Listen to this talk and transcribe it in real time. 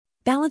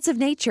Balance of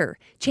Nature,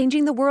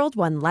 changing the world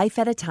one life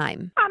at a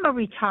time. I'm a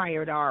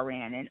retired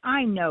RN, and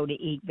I know to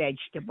eat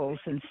vegetables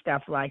and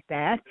stuff like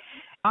that.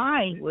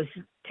 I was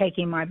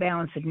taking my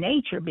Balance of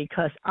Nature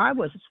because I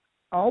was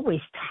always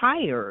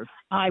tired.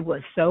 I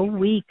was so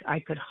weak, I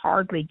could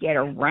hardly get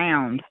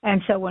around.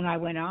 And so when I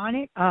went on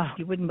it,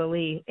 you wouldn't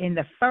believe, in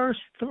the first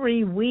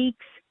 3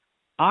 weeks,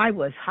 I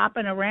was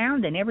hopping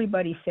around, and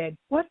everybody said,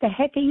 "What the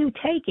heck are you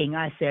taking?"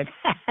 I said,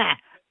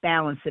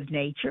 Balance of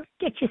Nature.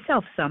 Get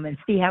yourself some and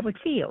see how it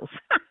feels.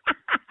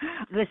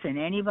 Listen,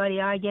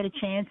 anybody I get a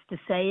chance to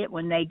say it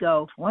when they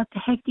go, "What the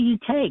heck do you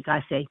take?"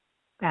 I say,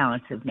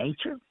 Balance of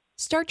Nature.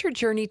 Start your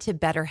journey to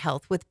better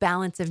health with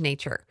Balance of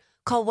Nature.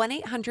 Call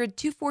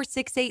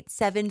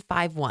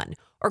 1-800-246-8751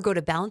 or go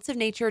to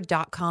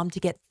balanceofnature.com to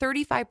get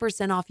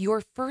 35% off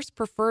your first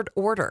preferred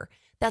order.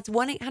 That's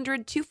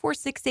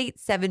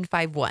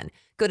 1-800-246-8751.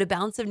 Go to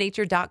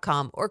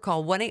balanceofnature.com or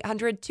call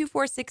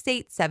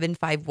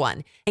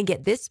 1-800-246-8751 and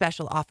get this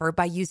special offer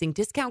by using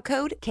discount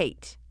code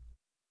KATE.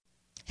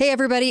 Hey,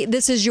 everybody,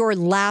 this is your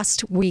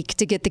last week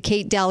to get the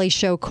Kate Daly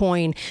Show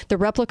coin. The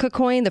replica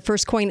coin, the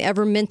first coin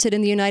ever minted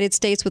in the United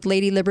States with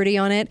Lady Liberty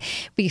on it.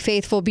 Be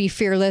faithful, be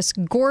fearless.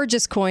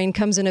 Gorgeous coin.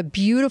 Comes in a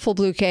beautiful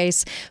blue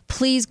case.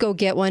 Please go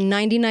get one.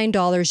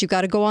 $99. You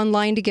got to go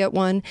online to get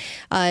one.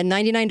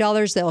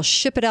 $99. They'll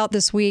ship it out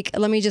this week.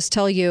 Let me just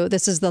tell you,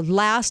 this is the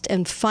last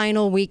and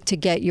final week to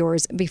get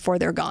yours before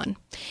they're gone.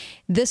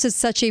 This is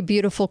such a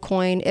beautiful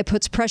coin. It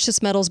puts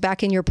precious metals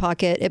back in your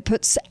pocket. It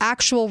puts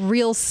actual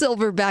real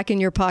silver back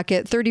in your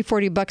pocket,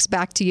 $30-$40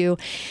 back to you.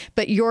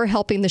 But you're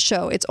helping the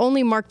show. It's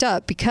only marked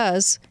up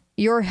because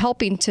you're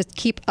helping to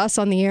keep us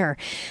on the air.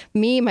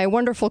 Me, my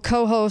wonderful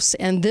co-hosts,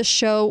 and this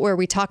show where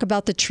we talk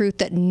about the truth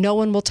that no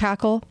one will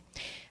tackle,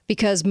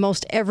 because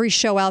most every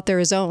show out there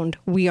is owned.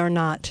 We are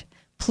not.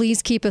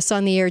 Please keep us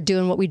on the air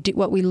doing what we do,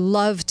 what we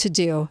love to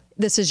do.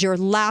 This is your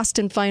last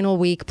and final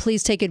week.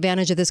 Please take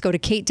advantage of this. Go to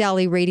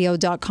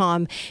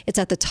katedalyradio.com. It's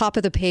at the top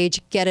of the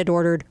page. Get it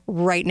ordered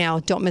right now.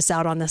 Don't miss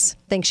out on this.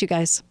 Thanks, you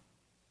guys.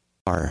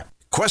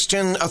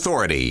 Question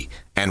authority.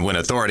 And when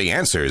authority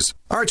answers,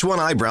 arch one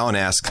eyebrow and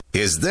ask,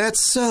 "Is that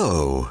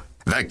so?"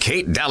 The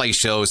Kate Daly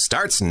Show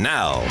starts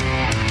now.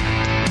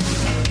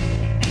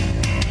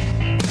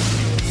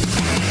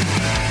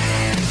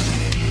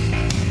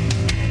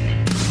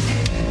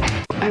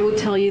 I will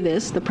tell you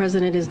this, the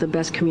president is the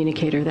best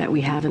communicator that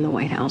we have in the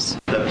White House.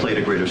 That played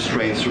a greater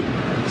strength,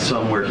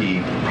 some where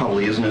he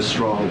probably isn't as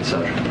strong,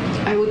 etc.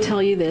 I will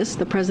tell you this,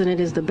 the president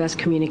is the best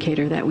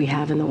communicator that we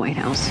have in the White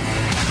House.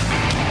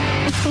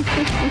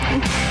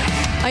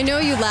 I know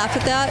you laugh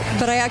at that,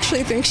 but I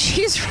actually think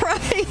she's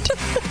right.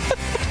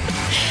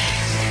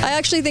 I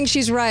actually think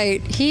she's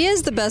right. He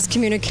is the best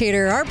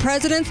communicator. Our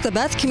president's the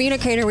best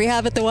communicator we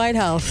have at the White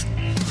House.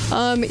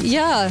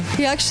 Yeah,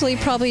 he actually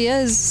probably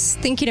is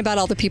thinking about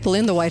all the people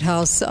in the White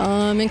House,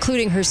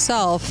 including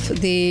herself.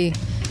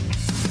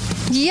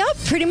 Yep,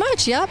 pretty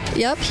much. Yep.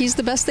 He's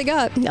the best they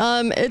got.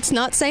 It's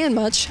not saying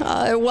much.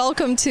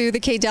 Welcome to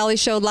the Kate Daly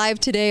Show live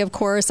today. Of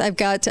course, I've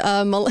got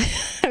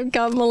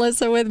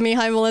Melissa with me.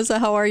 Hi, Melissa.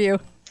 How are you?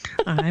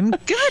 I'm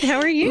good. How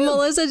are you?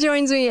 Melissa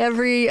joins me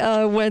every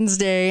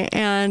Wednesday.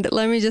 And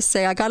let me just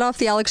say, I got off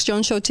the Alex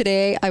Jones show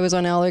today. I was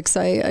on Alex.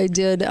 I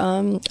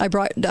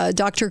brought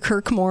Dr.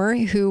 Kirk Moore,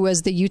 who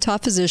was the Utah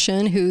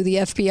physician, who the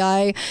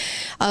FBI,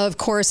 of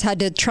course, had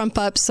to trump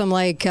up some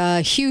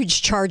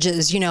huge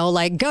charges,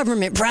 like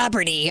government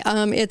property.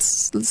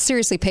 It's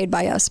seriously paid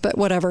by us, but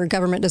whatever.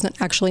 Government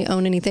doesn't actually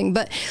own anything.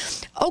 But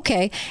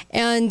okay.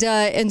 And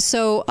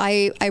so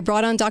I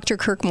brought on Dr.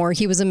 Kirk Moore.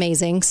 He was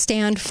amazing.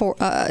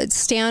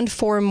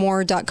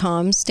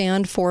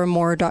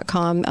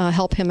 Standformore.com,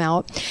 help him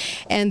out.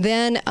 And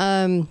then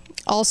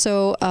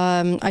also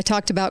I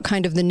talked about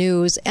kind of the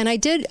news, and I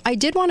did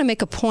want to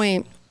make a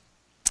point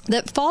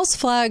that false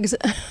flags,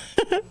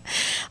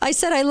 I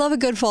said I love a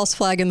good false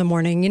flag in the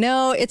morning.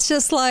 It's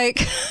just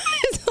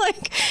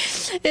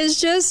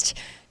it's just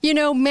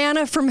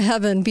manna from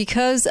heaven,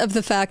 because of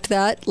the fact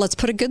that, let's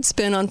put a good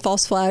spin on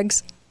false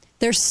flags,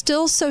 they're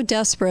still so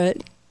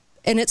desperate,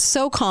 and it's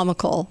so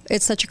comical.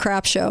 It's such a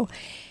crap show.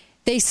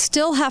 They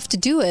still have to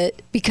do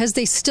it because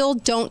they still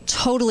don't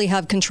totally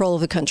have control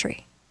of the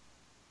country.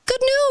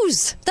 Good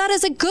news. That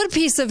is a good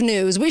piece of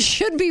news. We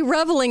should be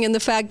reveling in the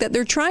fact that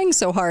they're trying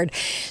so hard.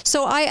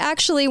 So I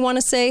actually want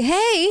to say,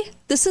 hey,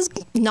 this is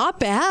not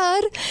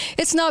bad.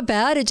 It's not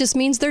bad. It just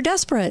means they're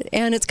desperate.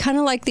 And it's kind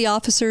of like the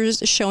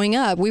officers showing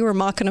up. We were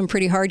mocking them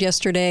pretty hard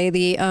yesterday.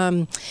 The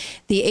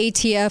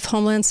ATF,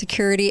 Homeland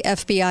Security,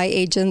 FBI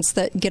agents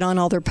that get on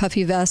all their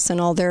puffy vests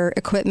and all their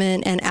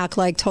equipment and act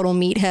like total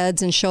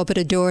meatheads and show up at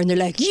a door and they're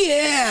like,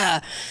 yeah,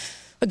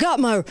 I got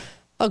my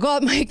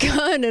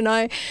gun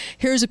and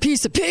here's a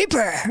piece of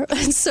paper.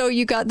 And so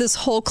you got this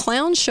whole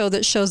clown show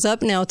that shows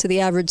up now to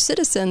the average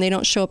citizen. They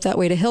don't show up that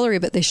way to Hillary,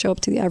 but they show up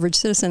to the average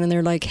citizen and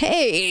they're like,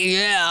 hey,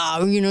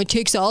 yeah, it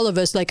takes all of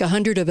us, like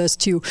 100 of us,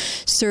 to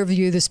serve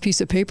you this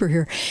piece of paper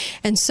here.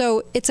 And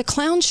so it's a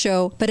clown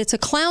show, but it's a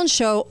clown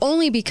show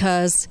only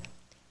because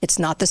It's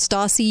not the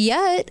Stasi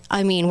yet.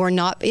 I mean,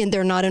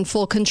 they're not in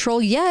full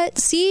control yet.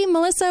 See,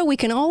 Melissa, we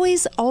can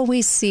always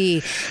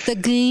see the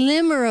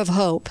glimmer of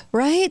hope,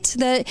 right?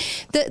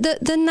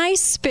 The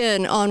nice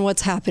spin on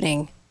what's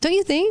happening. Don't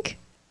you think?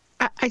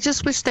 I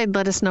just wish they'd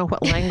let us know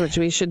what language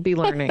we should be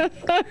learning.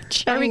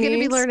 Are we going to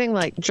be learning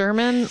like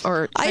German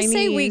or Chinese? I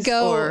say we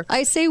go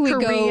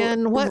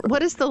Korean.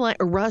 What is the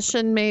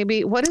Russian?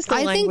 Maybe what is the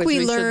language? I think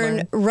we learn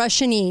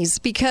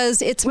Russianese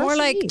because it's more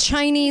like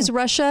Chinese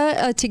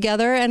Russia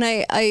together. And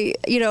I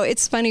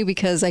it's funny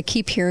because I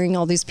keep hearing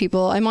all these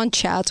people. I'm on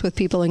chats with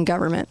people in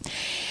government.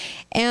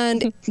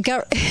 And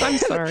I'm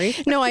sorry.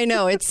 No, I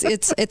know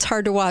it's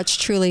hard to watch,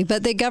 truly.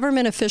 But the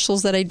government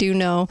officials that I do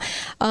know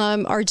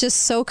are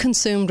just so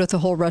consumed with the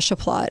whole Russia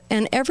plot.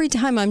 And every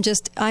time I'm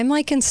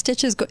like in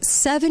stitches.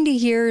 70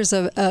 years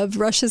of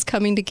Russia's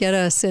coming to get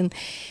us, and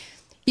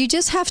you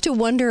just have to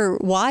wonder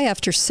why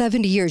after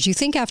 70 years. You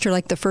think after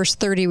like the first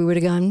 30 we would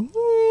have gone.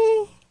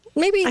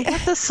 Maybe I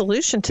have the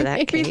solution to that.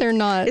 Maybe Kate. They're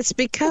not. It's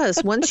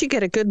because once you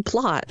get a good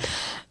plot.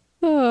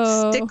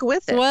 Stick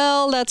with it.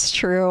 Well, that's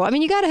true. I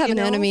mean, you got to have an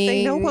enemy.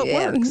 They know what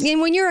works. And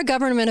when you're a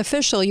government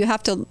official, you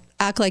have to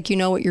act like you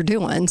know what you're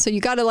doing. So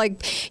you got to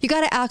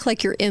act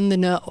like you're in the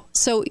know.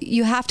 So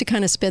you have to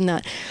kind of spin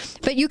that.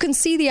 But you can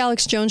see the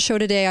Alex Jones show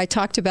today. I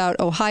talked about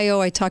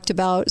Ohio. I talked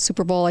about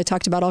Super Bowl. I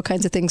talked about all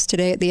kinds of things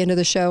today at the end of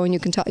the show. And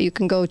you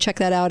can go check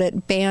that out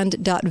at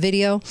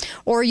band.video,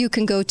 or you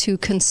can go to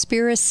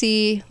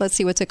conspiracy. Let's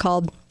see, what's it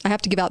called? I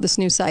have to give out this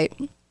new site.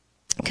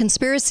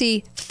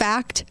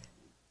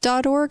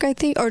 Conspiracyfact.org, I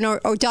think, or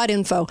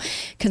 .info.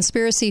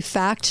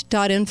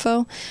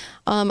 Conspiracyfact.info,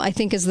 I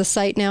think is the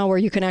site now where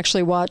you can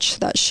actually watch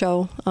that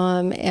show.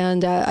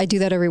 And I do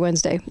that every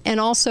Wednesday. And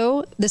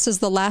also, this is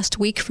the last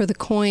week for the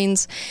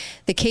coins,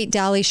 the Kate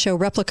Daly Show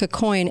replica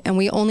coin, and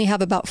we only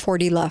have about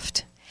 40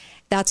 left.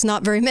 That's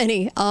not very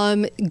many.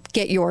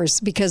 Get yours,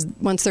 because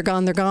once they're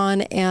gone, they're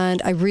gone.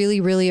 And I really,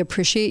 really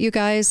appreciate you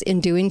guys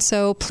in doing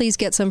so. Please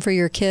get some for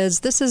your kids.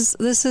 This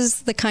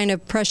is the kind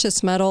of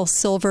precious metal,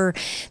 silver,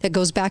 that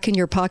goes back in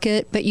your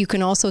pocket. But you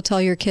can also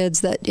tell your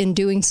kids that in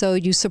doing so,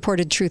 you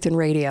supported Truth in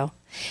Radio.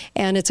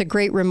 And it's a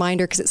great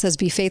reminder because it says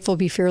be faithful,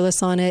 be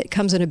fearless on it. It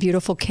comes in a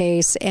beautiful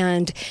case,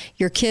 and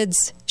your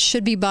kids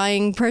should be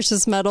buying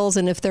precious metals.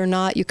 And if they're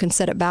not, you can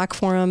set it back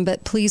for them.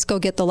 But please go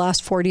get the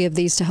last 40 of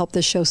these to help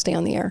this show stay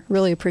on the air.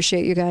 Really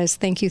appreciate you guys.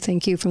 Thank you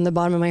from the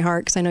bottom of my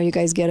heart, because I know you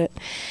guys get it.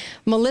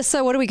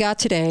 Melissa, what do we got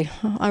today?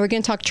 Are we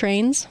going to talk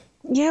trains?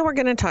 Yeah, we're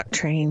going to talk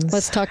trains.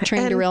 Let's talk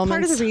train and derailments.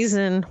 Part of the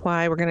reason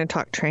why we're going to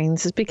talk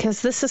trains is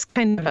because this is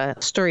kind of a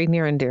story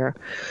near and dear.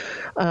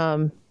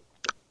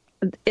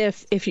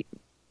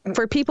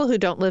 For people who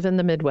don't live in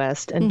the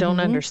Midwest and don't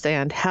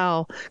understand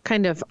how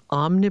kind of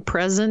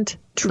omnipresent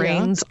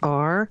trains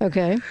are,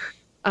 okay,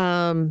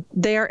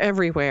 they are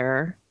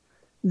everywhere.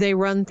 They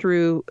run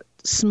through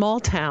small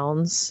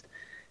towns,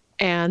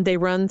 and they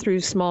run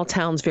through small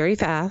towns very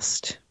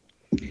fast.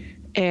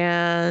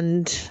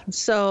 And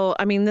so,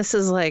 I mean, this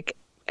is like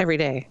every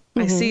day.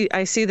 I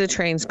see the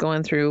trains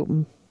going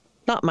through.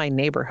 Not my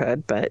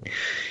neighborhood, but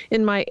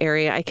in my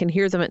area, I can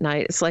hear them at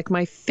night. It's like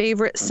my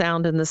favorite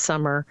sound in the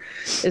summer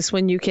is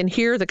when you can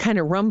hear the kind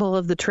of rumble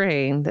of the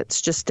train that's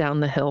just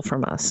down the hill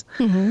from us.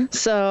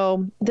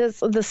 So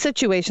the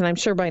situation, I'm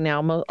sure by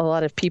now, a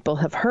lot of people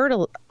have heard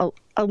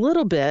a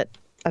little bit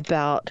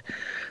about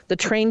the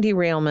train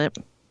derailment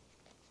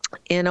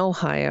in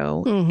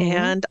Ohio.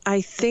 And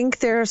I think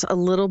there's a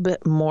little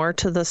bit more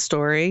to the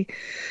story.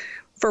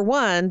 For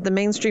one, the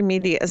mainstream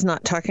media is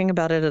not talking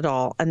about it at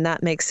all, and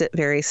that makes it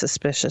very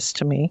suspicious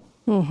to me.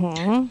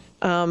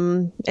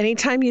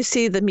 Anytime you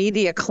see the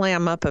media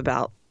clam up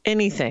about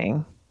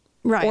anything,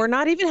 right, or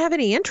not even have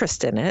any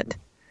interest in it.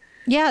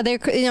 Yeah,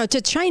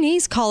 the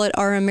Chinese call it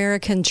our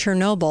American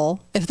Chernobyl,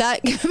 if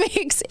that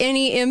makes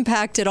any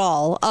impact at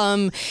all.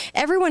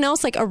 Everyone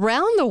else, like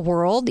around the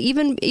world,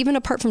 even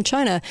apart from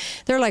China,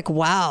 they're like,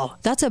 wow,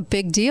 that's a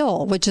big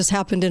deal, what just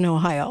happened in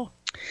Ohio.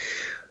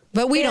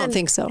 But we don't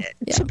think so.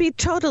 Yeah. To be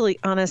totally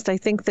honest, I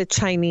think the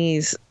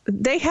Chinese,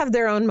 they have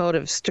their own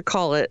motives to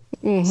call it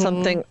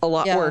something a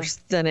lot worse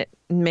than it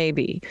may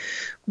be.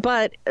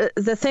 But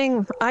the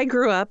thing, I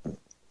grew up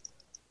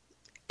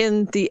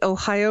in the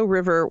Ohio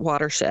River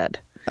watershed.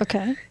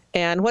 Okay.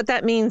 And what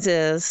that means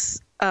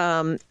is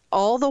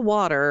all the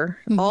water,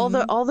 all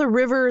the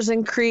rivers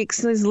and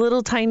creeks, these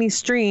little tiny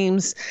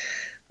streams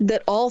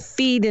that all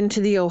feed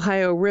into the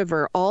Ohio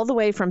River all the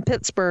way from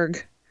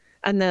Pittsburgh.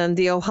 And then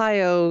the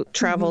Ohio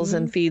travels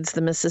and feeds the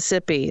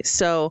Mississippi.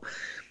 So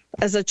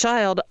as a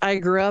child, I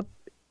grew up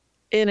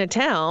in a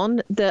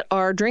town that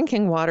our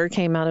drinking water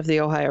came out of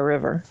the Ohio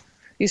River.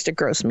 Used to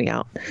gross me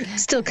out.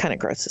 Still kind of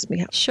grosses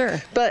me out.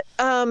 Sure. But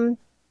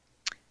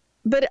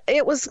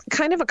it was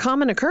kind of a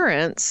common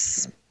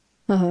occurrence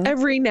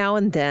every now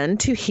and then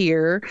to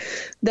hear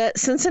that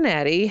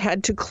Cincinnati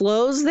had to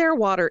close their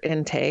water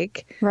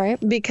intake, right,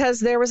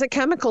 because there was a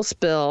chemical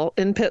spill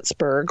in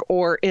Pittsburgh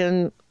or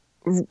in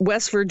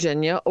West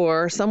Virginia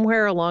or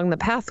somewhere along the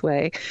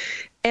pathway,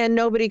 and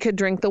nobody could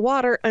drink the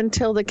water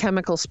until the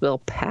chemical spill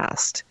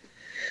passed.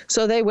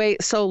 So they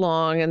wait so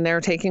long, and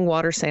they're taking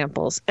water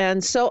samples.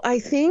 And so I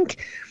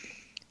think,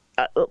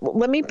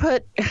 let me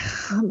put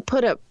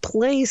a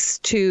place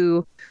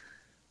to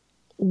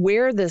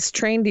where this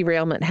train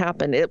derailment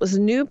happened. It was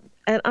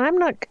and I'm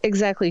not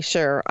exactly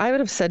sure. I would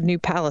have said New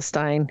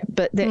Palestine,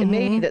 but it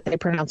may be that they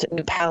pronounce it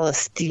New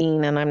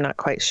Palestine, and I'm not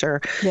quite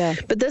sure. Yeah.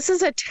 But this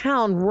is a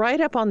town right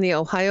up on the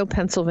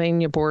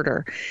Ohio-Pennsylvania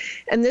border.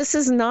 And this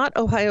is not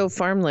Ohio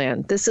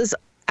farmland. This is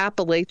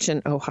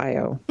Appalachian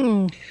Ohio.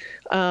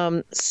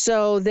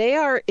 So they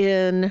are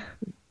in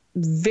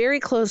very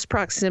close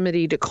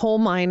proximity to coal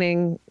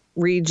mining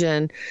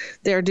region.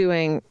 They're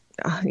doing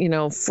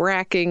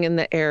fracking in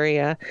the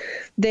area.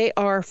 They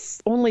are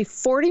only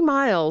 40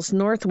 miles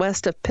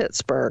northwest of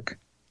Pittsburgh,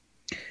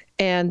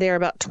 and they're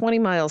about 20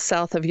 miles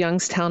south of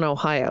Youngstown,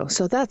 Ohio.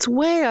 So that's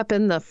way up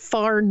in the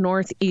far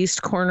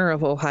northeast corner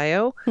of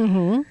Ohio.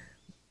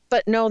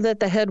 But know that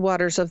the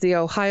headwaters of the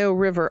Ohio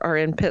River are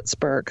in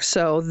Pittsburgh.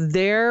 So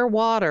their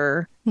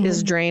water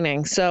is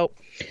draining. So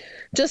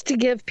just to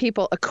give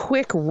people a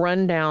quick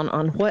rundown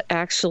on what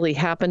actually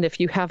happened, if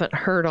you haven't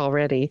heard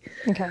already.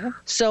 Okay.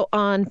 So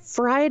on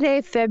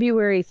Friday,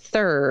 February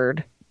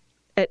 3rd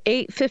at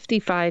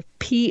 8:55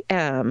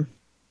 p.m.,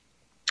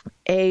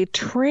 a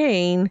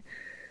train,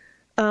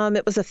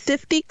 it was a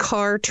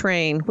 50-car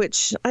train,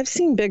 which I've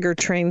seen bigger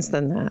trains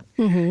than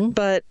that.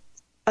 But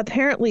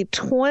apparently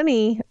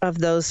 20 of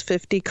those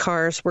 50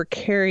 cars were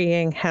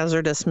carrying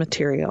hazardous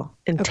material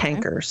in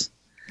tankers.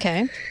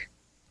 Okay.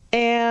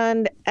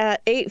 And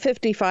at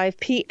 8:55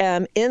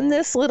 p.m. in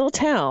this little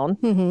town,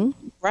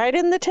 right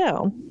in the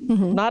town,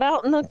 not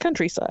out in the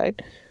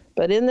countryside,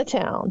 but in the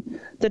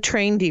town, the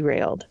train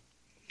derailed.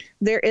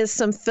 There is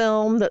some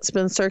film that's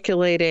been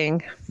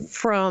circulating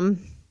from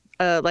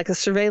like a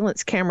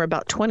surveillance camera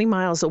about 20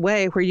 miles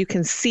away where you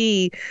can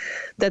see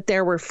that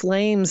there were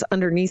flames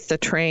underneath the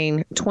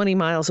train 20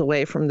 miles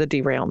away from the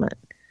derailment.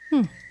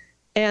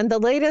 And the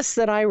latest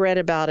that I read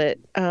about it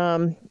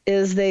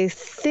is they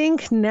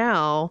think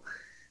now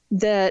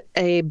that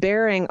a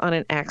bearing on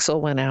an axle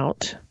went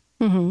out,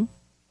 and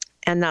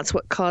that's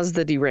what caused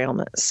the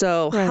derailment.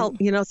 So,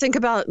 think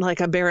about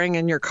like a bearing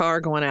in your car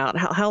going out.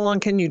 How long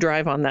can you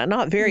drive on that?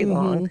 Not very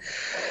long,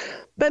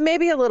 but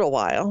maybe a little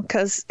while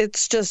because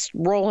it's just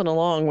rolling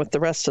along with the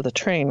rest of the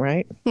train,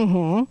 right?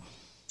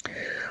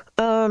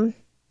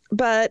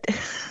 But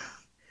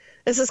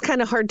this is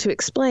kind of hard to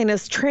explain.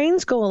 As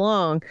trains go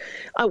along,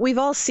 we've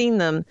all seen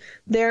them.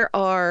 There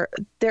are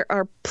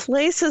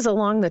places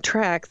along the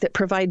track that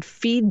provide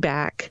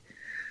feedback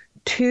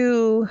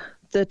to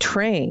the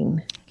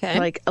train,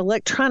 like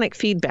electronic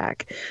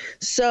feedback.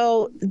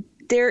 So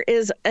there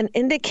is an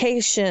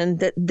indication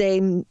that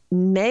they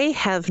may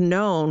have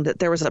known that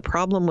there was a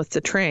problem with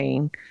the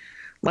train.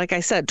 Like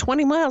I said,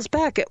 20 miles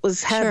back, it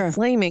had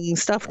flaming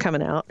stuff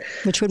coming out.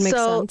 Which would make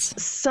sense. So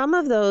some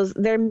of those,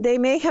 they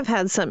may have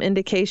had some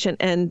indication,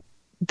 and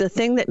the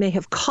thing that may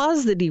have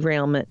caused the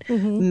derailment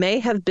may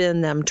have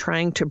been them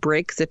trying to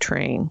break the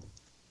train.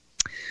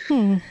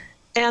 And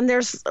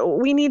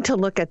we need to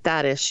look at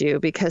that issue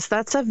because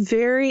that's a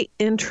very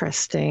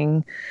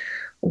interesting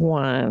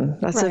one.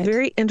 That's a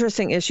very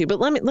interesting issue. But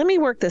let me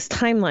work this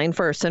timeline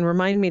first and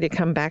remind me to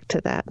come back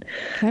to that.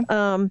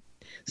 Okay.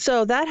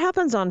 So that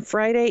happens on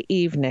Friday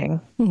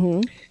evening.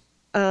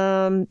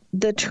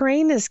 The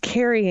train is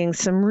carrying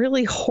some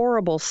really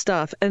horrible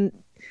stuff, and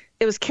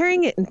it was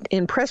carrying it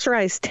in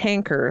pressurized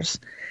tankers.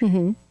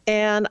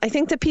 And I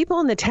think the people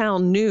in the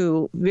town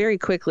knew very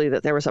quickly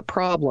that there was a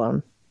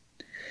problem.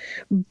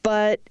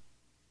 But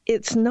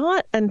it's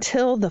not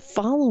until the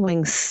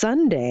following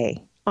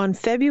Sunday, on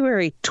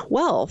February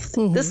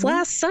 12th, this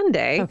last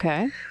Sunday,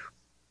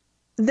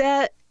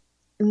 that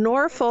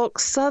Norfolk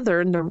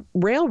Southern, the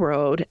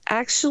railroad,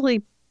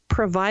 actually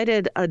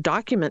provided a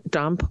document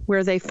dump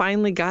where they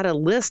finally got a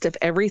list of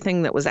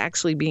everything that was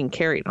actually being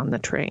carried on the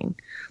train.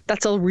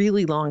 That's a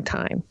really long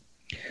time.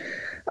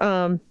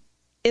 In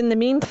the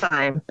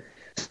meantime,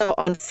 so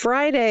on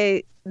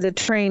Friday, the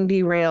train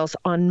derails.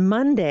 On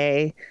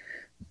Monday,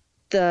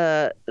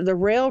 the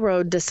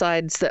railroad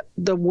decides that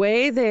the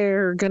way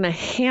they're going to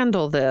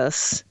handle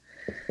this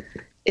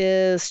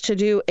is to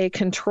do a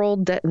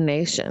controlled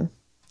detonation.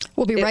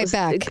 We'll be right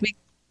back.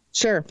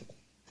 Sure.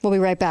 We'll be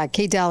right back.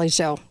 Kate Daly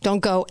Show. Don't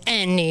go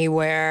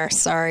anywhere.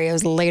 Sorry, I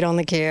was late on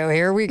the queue.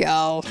 Here we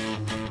go.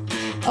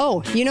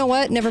 Oh, you know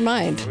what? Never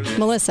mind.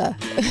 Melissa.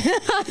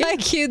 I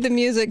cued the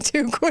music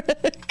too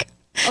quick.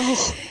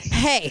 Oh.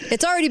 Hey,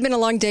 it's already been a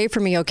long day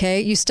for me,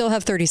 okay? You still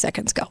have 30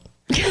 seconds. Go.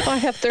 I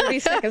have 30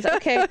 seconds.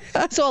 Okay.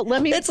 So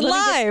let me... It's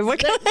live.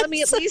 Let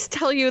me at least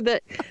tell you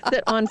that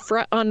on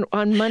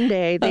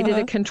Monday, they did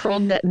a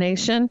controlled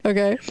detonation.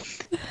 Okay.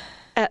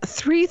 At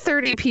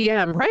 3:30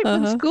 p.m., right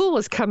when school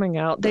was coming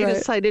out, they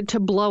decided to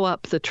blow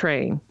up the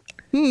train.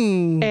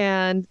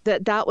 And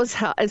that was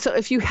how. And so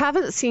if you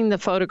haven't seen the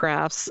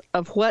photographs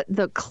of what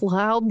the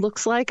cloud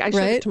looks like, I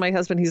showed it to my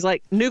husband. He's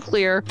like,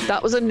 nuclear.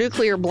 That was a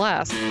nuclear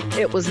blast.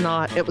 It was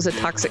not. It was a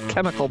toxic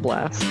chemical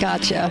blast.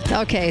 Gotcha.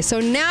 Okay, so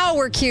now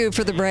we're cued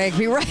for the break.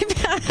 Be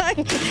right back.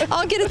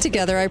 I'll get it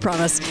together, I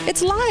promise.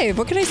 It's live.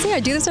 What can I say? I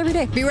do this every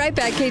day. Be right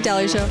back. Kate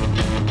Daly Show.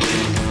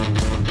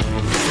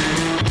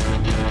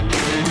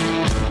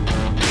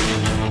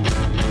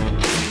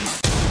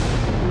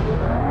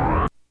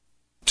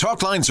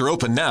 Talk lines are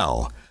open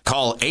now.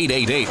 Call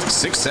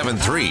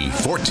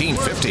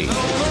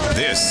 888-673-1450.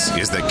 This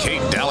is the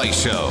Kate Daly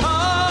Show.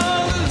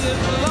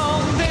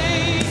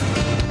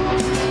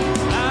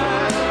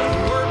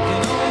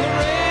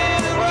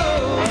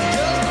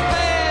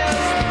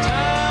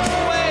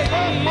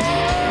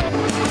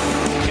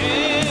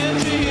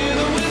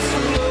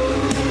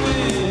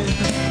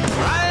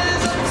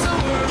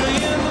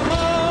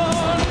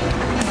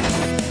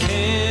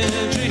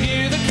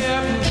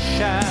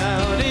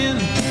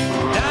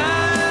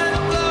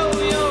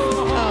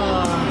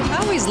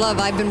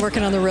 I've been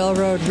working on the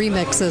railroad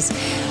remixes.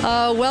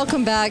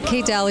 Welcome back,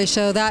 Kate Daly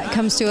Show. That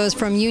comes to us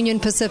from Union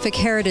Pacific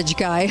Heritage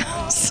Guy.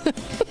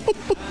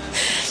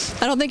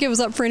 I don't think it was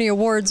up for any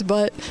awards,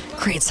 but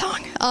great song,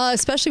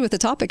 especially with the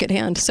topic at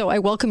hand. So I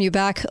welcome you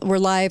back. We're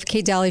live,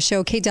 Kate Daly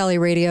Show,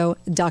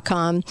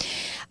 KateDalyRadio.com.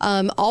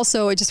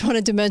 Also, I just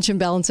wanted to mention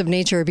Balance of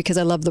Nature because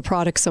I love the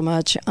product so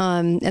much.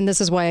 And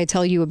this is why I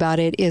tell you about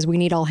it, is we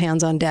need all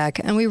hands on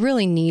deck. And we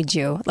really need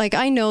you. Like,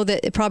 I know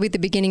that probably at the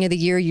beginning of the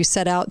year, you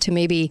set out to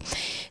maybe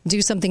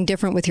do something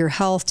different with your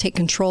health, take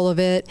control of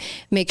it,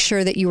 make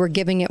sure that you were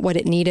giving it what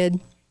it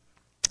needed.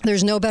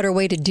 There's no better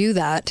way to do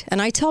that.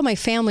 And I tell my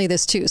family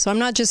this too. So I'm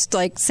not just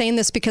like saying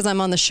this because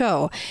I'm on the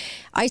show.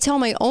 I tell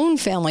my own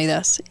family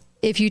this.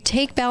 If you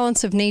take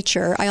Balance of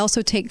Nature, I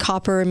also take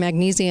copper and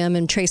magnesium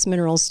and trace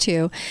minerals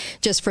too,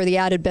 just for the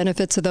added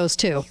benefits of those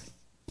too.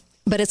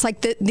 But it's like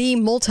the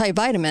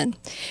multivitamin,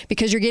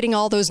 because you're getting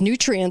all those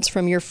nutrients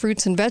from your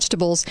fruits and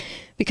vegetables,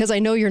 because I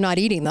know you're not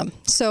eating them.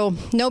 So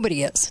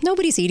nobody is.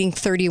 Nobody's eating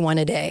 31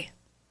 a day.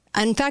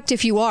 In fact,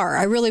 if you are,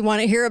 I really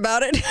want to hear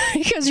about it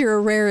because you're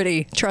a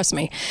rarity. Trust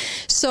me.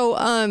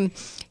 So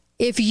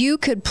if you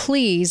could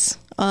please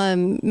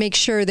make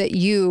sure that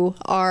you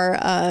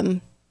are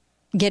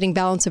getting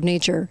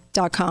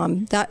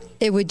balanceofnature.com, that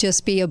it would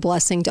just be a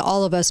blessing to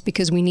all of us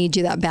because we need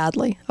you that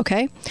badly.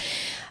 Okay.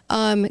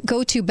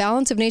 Go to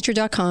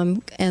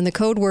balanceofnature.com and the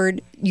code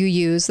word you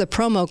use, the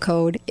promo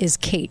code is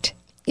Kate.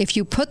 If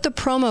you put the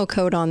promo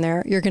code on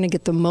there, you're going to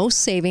get the most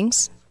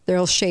savings.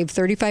 They'll shave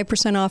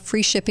 35% off,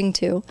 free shipping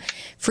too,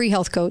 free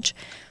health coach.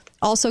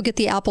 Also get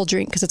the apple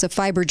drink because it's a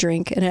fiber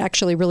drink and it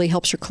actually really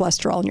helps your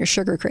cholesterol and your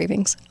sugar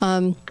cravings.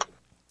 And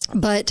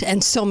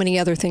so many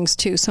other things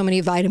too, so many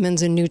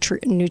vitamins and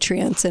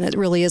nutrients, and it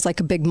really is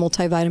like a big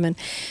multivitamin.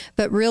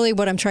 But really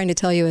what I'm trying to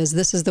tell you is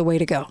this is the way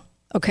to go.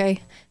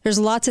 Okay. There's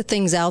lots of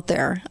things out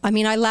there. I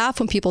mean, I laugh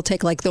when people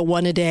take like the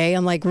one a day.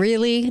 I'm like,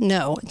 really?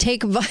 No,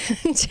 take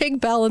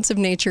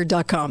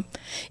balanceofnature.com.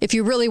 If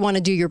you really want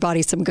to do your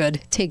body some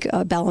good, take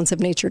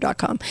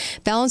balanceofnature.com.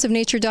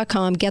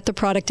 Balanceofnature.com. Get the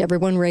product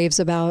everyone raves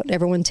about,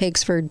 everyone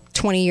takes for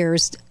 20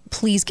 years.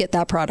 Please get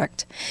that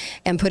product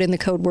and put in the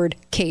code word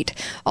Kate.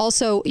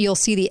 Also, you'll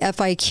see the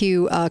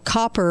FIQ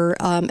copper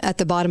at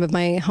the bottom of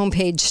my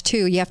homepage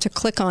too. You have to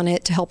click on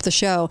it to help the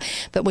show.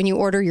 But when you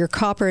order your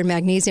copper and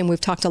magnesium, we've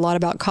talked a lot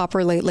about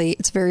copper lately.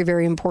 It's very,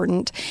 very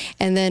important.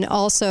 And then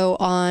also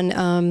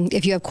on,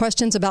 if you have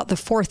questions about the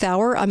 4th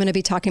hour, I'm going to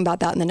be talking about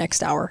that in the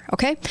next hour.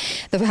 Okay.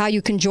 How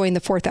you can join the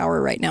 4th hour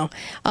right now,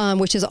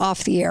 which is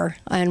off the air,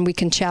 and we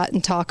can chat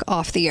and talk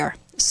off the air.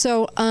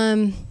 So,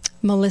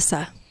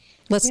 Melissa,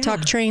 let's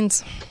talk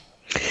trains.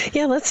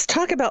 Yeah, let's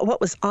talk about what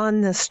was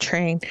on this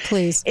train.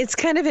 Please. It's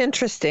kind of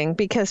interesting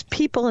because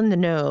people in the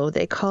know,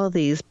 they call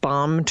these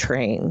bomb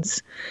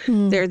trains.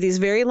 They're these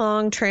very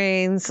long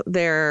trains.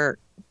 They're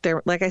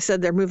like I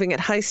said, they're moving at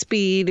high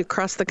speed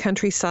across the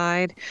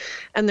countryside,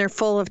 and they're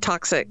full of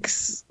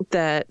toxics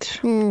that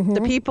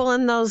the people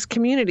in those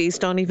communities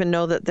don't even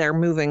know that they're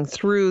moving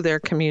through their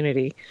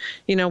community.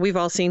 You know, we've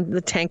all seen the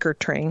tanker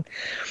train.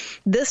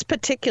 This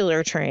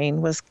particular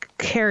train was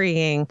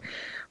carrying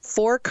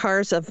 4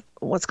 cars of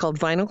what's called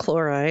vinyl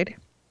chloride.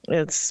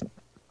 It's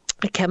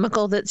a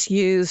chemical that's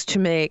used to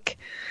make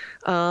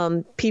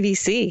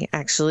PVC,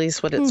 actually,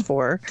 is what it's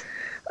for.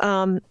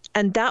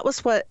 And that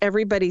was what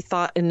everybody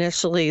thought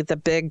initially the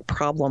big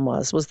problem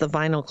was the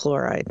vinyl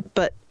chloride.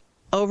 But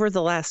over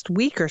the last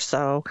week or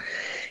so,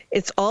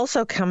 it's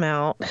also come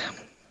out,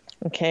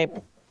 okay,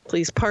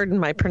 please pardon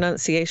my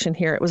pronunciation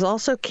here. It was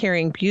also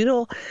carrying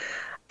butyl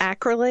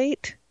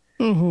acrylate.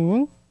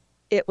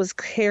 It was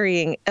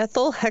carrying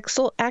ethyl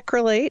hexyl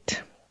acrylate.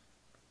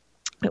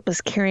 It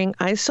was carrying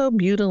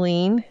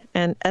isobutylene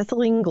and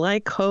ethylene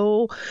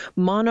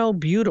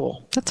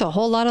glycomonobutyl. That's a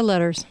whole lot of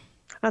letters.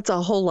 That's a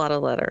whole lot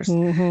of letters.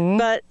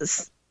 But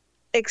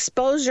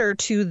exposure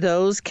to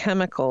those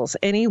chemicals,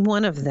 any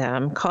one of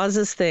them,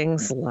 causes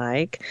things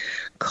like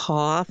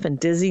cough and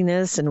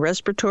dizziness and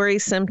respiratory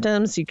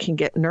symptoms. You can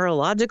get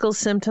neurological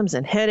symptoms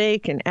and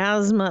headache and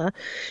asthma.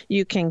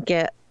 You can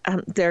get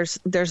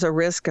there's a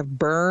risk of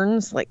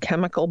burns, like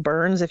chemical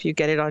burns, if you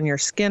get it on your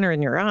skin or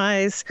in your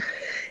eyes.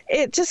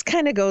 It just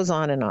kind of goes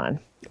on and on.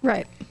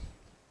 Right.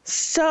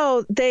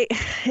 So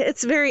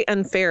it's very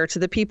unfair to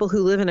the people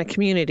who live in a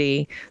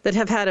community that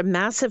have had a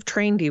massive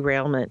train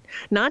derailment,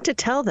 not to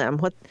tell them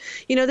what,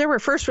 there were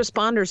first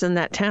responders in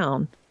that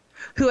town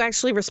who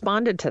actually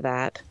responded to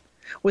that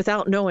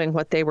without knowing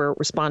what they were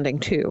responding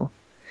to.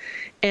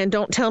 And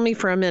don't tell me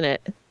for a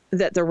minute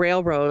that the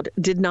railroad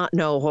did not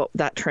know what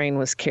that train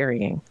was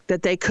carrying,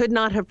 that they could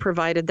not have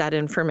provided that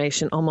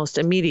information almost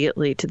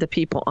immediately to the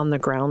people on the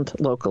ground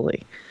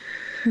locally.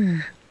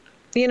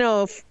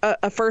 If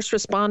a first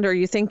responder,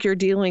 you think you're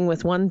dealing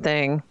with one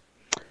thing,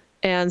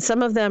 and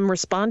some of them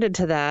responded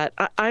to that.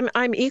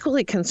 I'm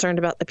equally concerned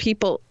about the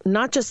people,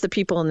 not just the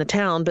people in the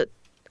town, but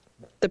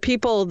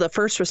the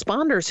first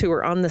responders who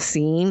were on the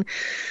scene,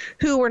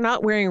 who were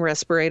not wearing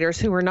respirators,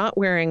 who were not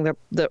wearing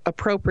the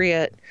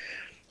appropriate.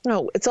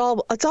 No, it's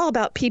all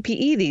about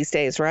PPE these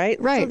days, right?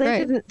 Right.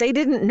 So they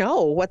didn't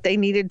know what they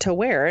needed to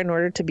wear in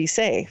order to be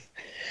safe.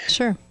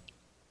 Sure.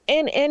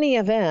 In any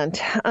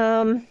event,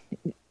 and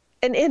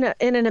in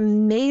an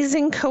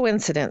amazing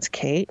coincidence,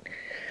 Kate,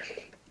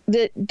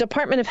 the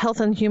Department of Health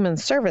and Human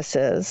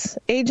Services,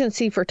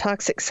 Agency for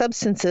Toxic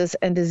Substances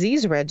and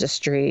Disease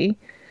Registry,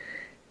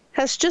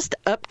 has just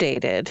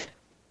updated.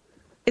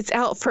 It's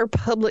out for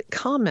public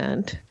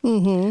comment.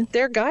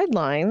 Their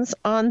guidelines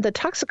on the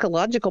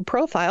toxicological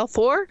profile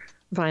for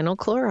vinyl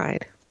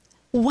chloride.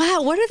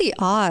 Wow, what are the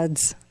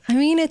odds? I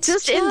mean, it's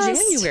just in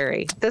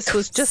January. This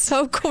was just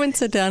so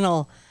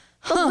coincidental.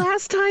 The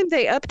last time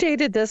they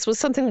updated this was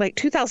something like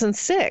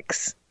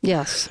 2006.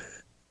 Yes.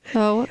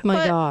 Oh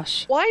my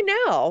gosh. Why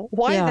now?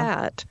 Why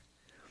that?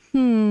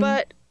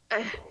 But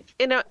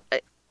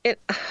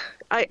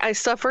I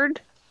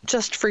suffered.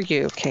 Just for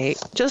you,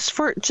 Kate, just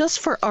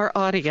for our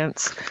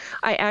audience,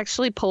 I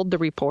actually pulled the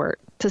report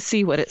to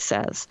see what it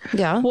says.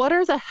 Yeah. What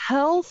are the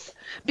health?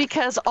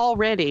 Because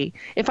already,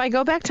 if I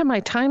go back to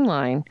my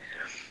timeline,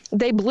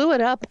 they blew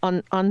it up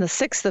on the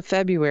 6th of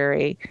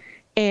February.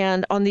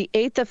 And on the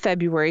 8th of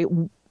February,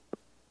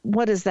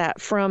 what is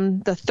that? From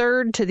the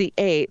 3rd to the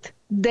 8th,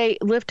 they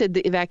lifted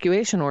the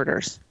evacuation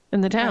orders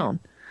in the town.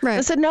 Right.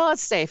 They said, no,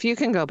 it's safe. You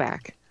can go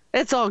back.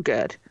 It's all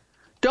good.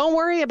 Don't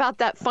worry about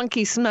that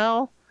funky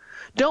smell.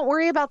 Don't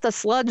worry about the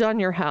sludge on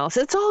your house.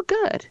 It's all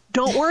good.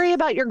 Don't worry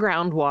about your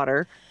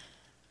groundwater.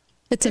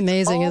 It's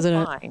amazing, isn't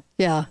it?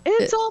 Yeah.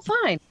 It's all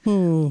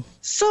fine.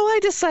 So I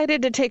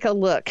decided to take a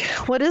look.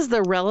 What is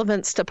the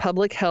relevance to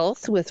public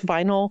health with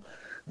vinyl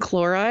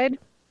chloride?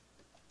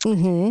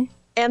 And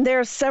there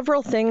are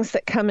several things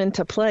that come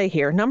into play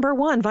here. Number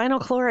one, vinyl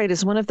chloride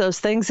is one of those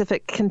things, if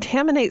it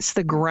contaminates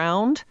the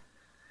ground,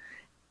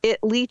 it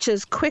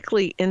leaches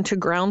quickly into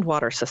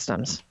groundwater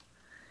systems.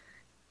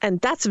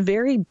 And that's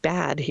very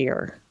bad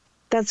here.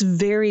 That's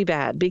very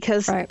bad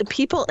because the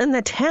people in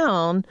the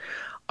town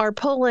are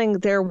pulling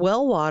their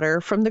well water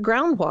from the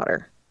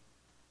groundwater.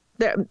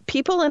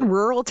 People in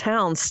rural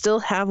towns still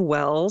have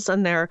wells,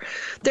 and their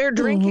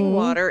drinking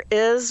water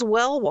is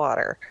well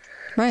water.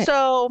 Right.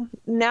 So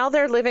now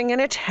they're living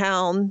in a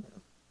town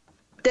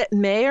that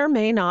may or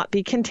may not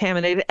be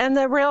contaminated. And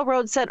the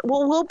railroad said,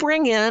 well, we'll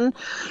bring in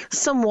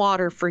some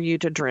water for you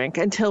to drink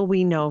until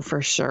we know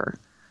for sure.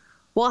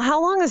 Well,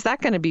 how long is that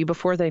going to be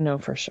before they know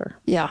for sure?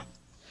 Yeah.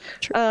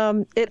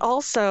 It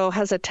also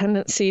has a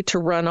tendency to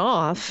run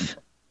off,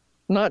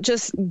 not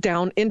just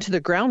down into the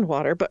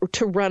groundwater, but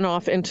to run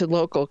off into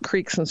local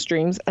creeks and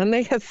streams. And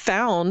they have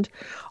found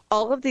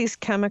all of these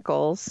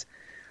chemicals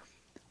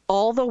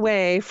all the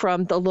way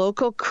from the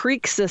local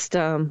creek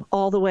system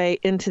all the way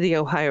into the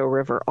Ohio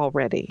River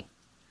already.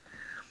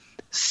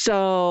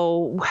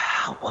 So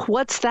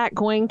what's that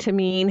going to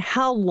mean?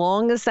 How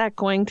long is that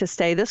going to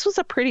stay? This was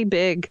a pretty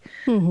big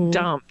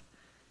dump.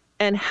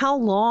 And how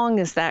long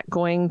is that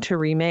going to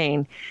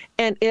remain?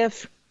 And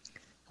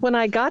when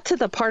I got to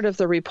the part of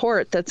the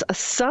report that's a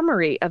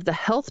summary of the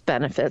health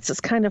benefits,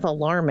 it's kind of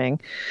alarming.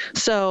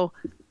 So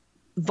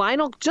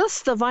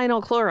just the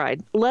vinyl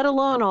chloride, let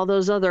alone all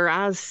those other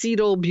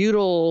acetyl,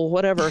 butyl,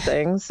 whatever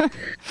things.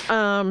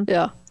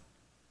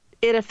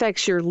 It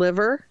affects your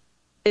liver.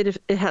 It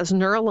has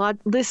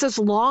this is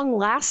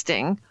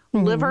long-lasting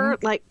liver,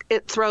 like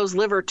it throws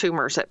liver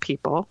tumors at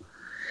people.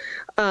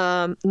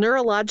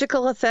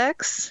 Neurological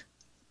effects,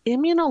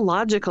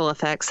 immunological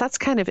effects, that's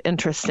kind of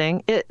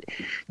interesting. It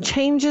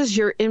changes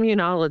your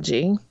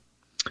immunology,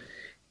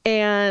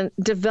 and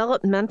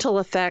developmental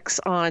effects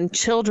on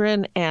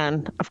children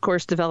and, of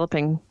course,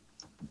 developing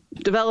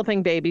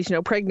babies,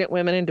 pregnant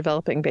women and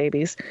developing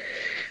babies.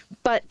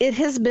 But it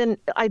has been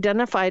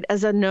identified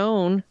as a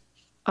known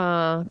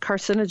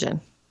carcinogen.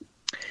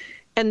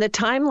 And the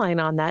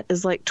timeline on that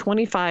is like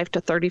 25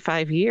 to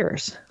 35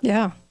 years.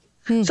 Yeah.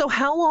 So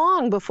how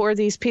long before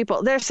these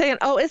people, they're saying,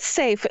 oh, it's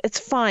safe, it's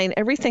fine,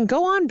 everything,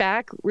 go on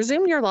back,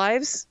 resume your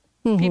lives.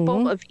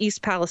 people of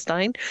East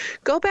Palestine,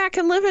 go back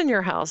and live in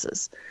your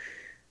houses.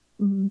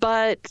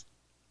 But,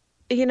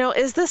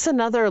 is this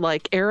another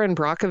like Aaron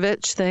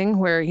Brockovich thing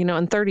where,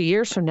 in 30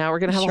 years from now, we're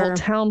going to have a whole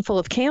town full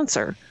of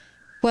cancer?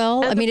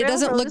 Well, it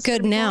doesn't look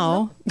good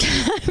now.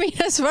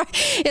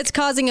 It's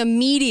causing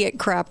immediate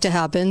crap to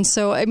happen.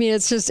 So,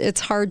 it's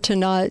hard to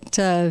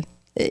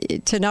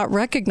not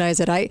recognize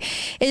it.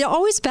 It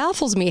always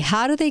baffles me.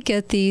 How do they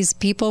get these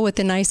people with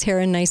the nice hair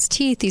and nice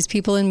teeth, these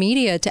people in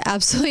media, to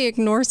absolutely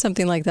ignore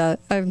something like that?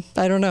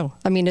 I don't know.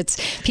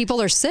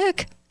 People are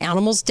sick,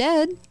 animals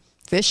dead,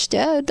 fish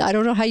dead. I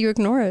don't know how you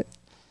ignore it.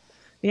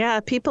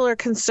 Yeah, people are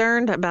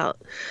concerned about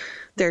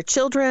their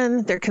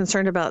children. They're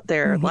concerned about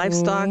their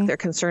livestock. They're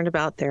concerned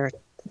about their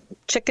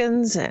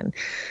chickens and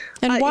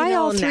why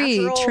all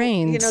three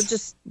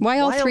trains? Why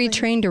all three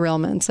train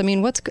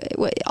derailments? What's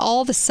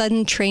all of a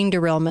sudden train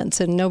derailments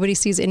and nobody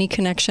sees any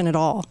connection at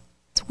all?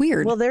 It's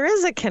weird. Well, there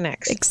is a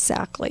connection.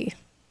 Exactly.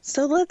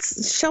 So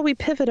shall we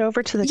pivot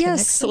over to the connection?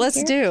 Yes,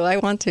 let's do. I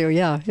want to.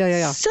 Yeah.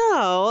 So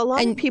a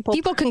lot of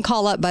people can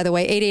call up, by the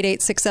way,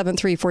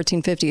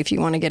 888-673-1450 if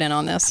you want to get in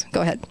on this. Go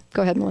ahead,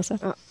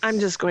 Melissa. I'm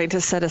just going to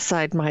set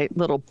aside my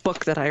little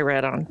book that I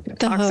read on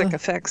toxic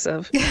effects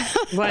of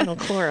vinyl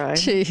chloride.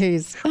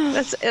 Jeez.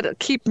 It'll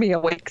keep me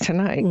awake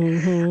tonight.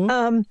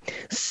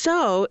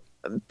 So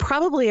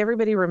probably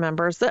everybody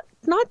remembers that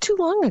not too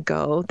long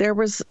ago, there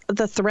was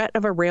the threat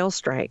of a rail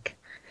strike.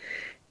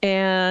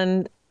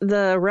 And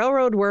the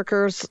railroad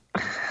workers,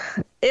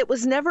 it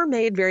was never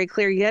made very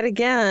clear. Yet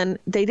again,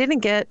 they didn't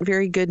get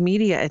very good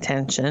media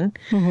attention.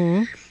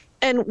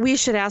 And we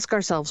should ask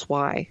ourselves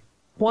why.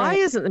 Why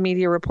isn't the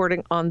media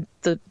reporting on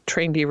the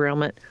train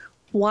derailment?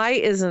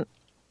 Why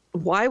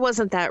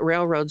wasn't that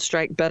railroad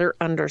strike better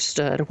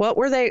understood? What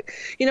were they,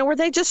 were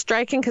they just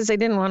striking because they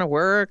didn't want to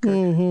work? Or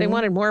they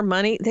wanted more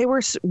money? They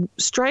were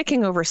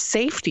striking over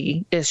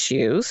safety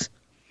issues,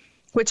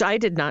 which I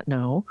did not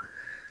know.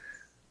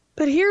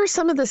 But here are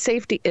some of the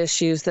safety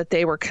issues that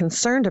they were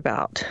concerned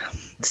about.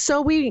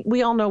 So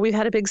we all know we've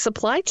had a big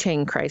supply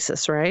chain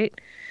crisis, right?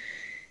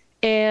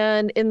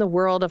 And in the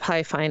world of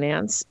high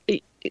finance,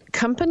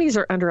 companies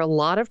are under a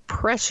lot of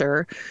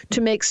pressure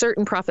to make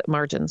certain profit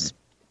margins.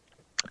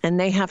 And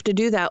they have to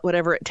do that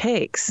whatever it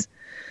takes.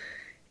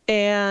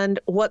 And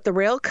what the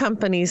rail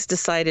companies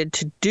decided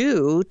to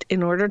do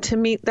in order to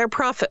meet their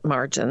profit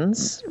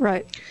margins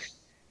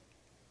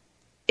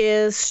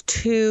is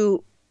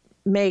to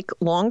make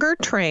longer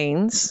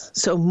trains,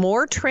 so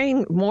more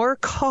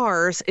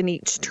cars in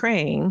each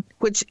train,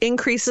 which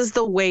increases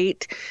the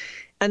weight,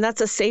 and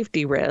that's a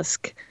safety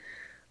risk,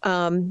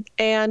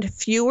 and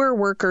fewer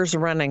workers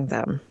running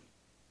them.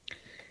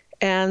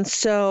 And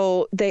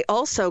so they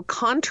also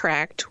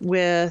contract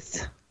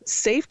with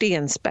safety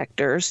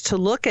inspectors to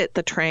look at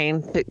the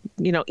train,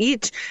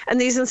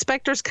 and these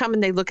inspectors come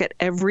and they look at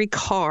every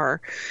car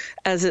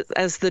as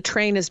the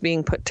train is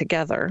being put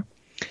together.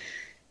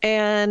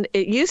 And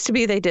it used to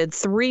be they did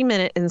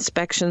 3-minute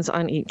inspections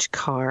on each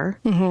car.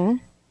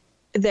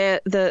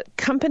 The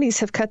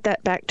companies have cut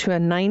that back to a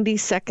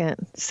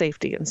 90-second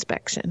safety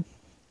inspection.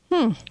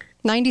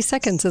 90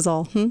 seconds is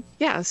all.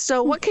 Yeah.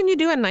 So what can you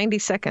do in 90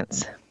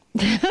 seconds?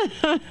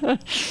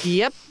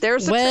 Yep.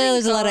 There's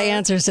a lot of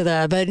answers to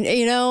that. But,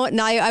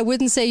 I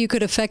wouldn't say you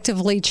could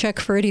effectively check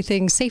for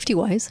anything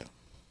safety-wise.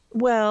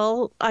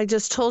 Well, I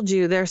just told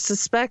you the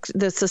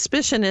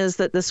suspicion is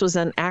that this was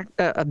a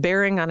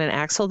bearing on an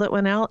axle that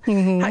went out.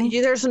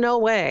 There's no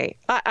way.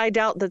 I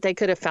doubt that they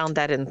could have found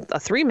that in a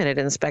 3-minute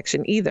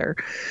inspection either.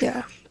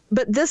 Yeah.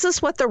 But this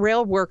is what the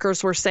rail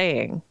workers were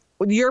saying.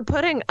 You're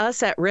putting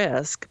us at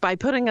risk by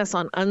putting us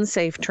on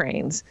unsafe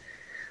trains.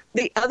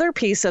 The other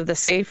piece of the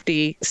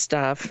safety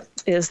stuff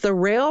is the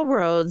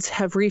railroads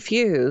have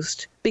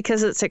refused,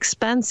 because it's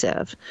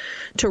expensive,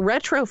 to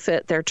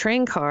retrofit their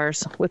train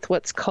cars with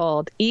what's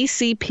called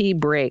ECP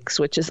brakes,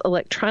 which is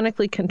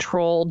electronically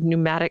controlled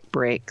pneumatic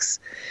brakes.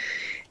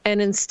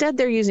 And instead,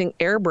 they're using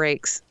air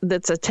brakes.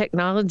 That's a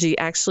technology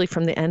actually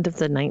from the end of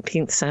the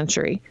 19th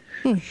century.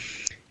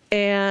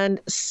 And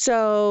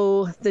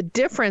so the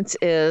difference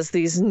is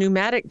these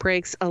pneumatic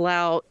brakes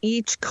allow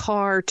each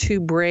car to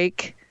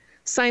brake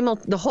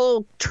the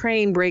whole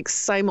train brakes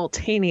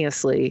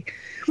simultaneously.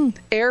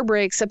 Air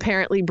brakes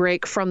apparently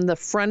brake from the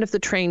front of the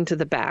train to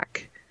the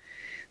back.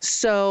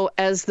 So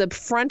as the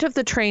front of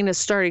the train is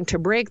starting to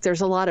brake,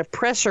 there's a lot of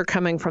pressure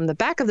coming from the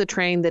back of the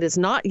train that is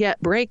not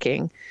yet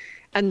braking.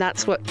 And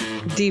that's what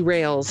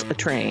derails a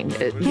train.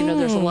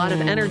 There's a lot of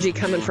energy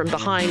coming from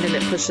behind, and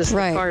it pushes the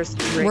cars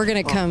to brake. We're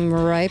going to come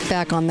right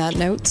back on that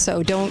note,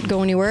 so don't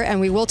go anywhere. And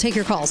we will take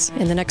your calls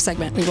in the next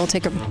segment. We will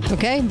take them,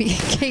 okay?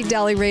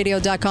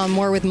 KateDalleyRadio.com.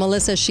 More with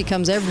Melissa. She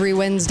comes every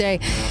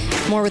Wednesday.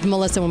 More with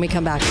Melissa when we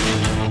come back.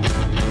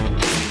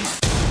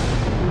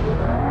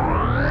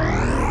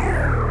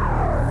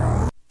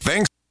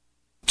 Thanks.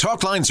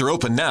 Talk lines are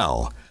open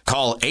now.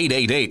 Call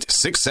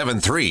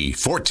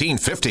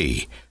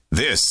 888-673-1450.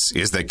 This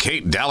is the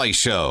Kate Daly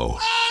Show.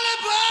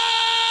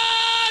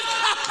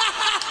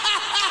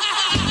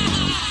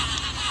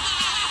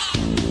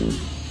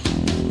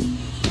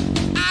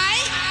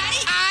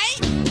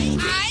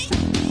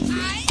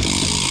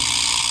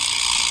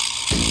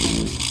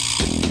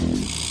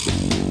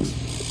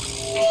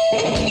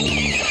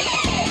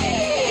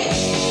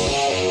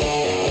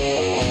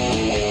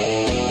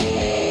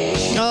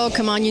 Oh,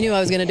 come on. You knew I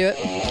was going to do it.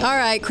 All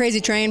right.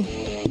 Crazy Train.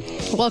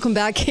 Welcome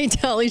back. Kate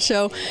Daly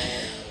Show.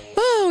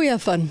 Oh, we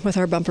have fun with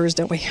our bumpers,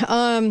 don't we?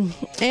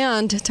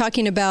 And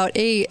talking about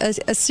a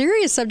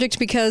serious subject,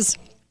 because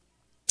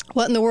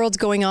what in the world's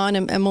going on,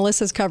 and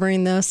Melissa's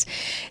covering this,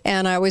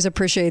 and I always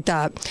appreciate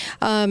that.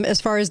 As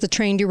far as the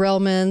train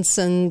derailments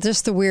and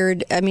just the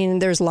weird, I mean,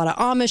 there's a lot of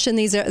Amish in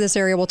this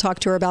area. We'll talk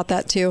to her about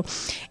that too.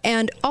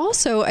 And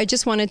also, I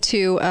just wanted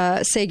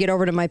to say, get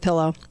over to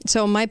MyPillow.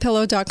 So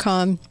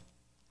MyPillow.com.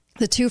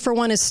 The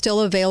 2-for-1 is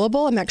still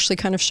available. I'm actually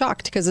kind of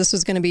shocked because this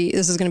is going to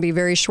be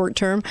very short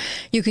term.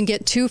 You can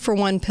get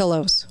 2-for-1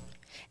 pillows,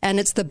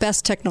 and it's the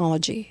best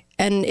technology.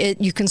 And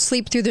you can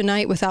sleep through the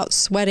night without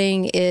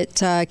sweating.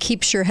 It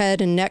keeps your head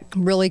and neck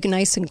really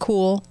nice and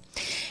cool.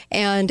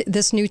 And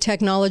this new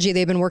technology,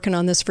 they've been working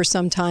on this for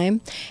some time,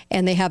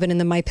 and they have it in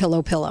the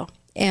MyPillow pillow,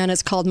 and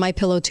it's called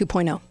MyPillow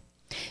 2.0.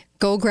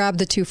 Go grab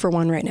the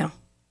 2-for-1 right now.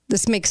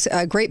 This makes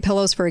great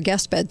pillows for a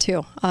guest bed,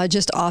 too.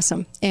 Just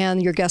awesome.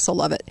 And your guests will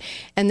love it.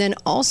 And then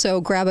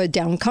also grab a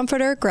down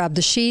comforter, grab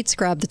the sheets,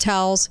 grab the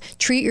towels.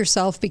 Treat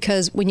yourself,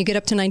 because when you get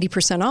up to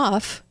 90%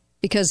 off,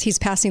 because he's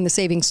passing the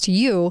savings to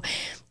you,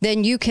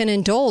 then you can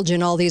indulge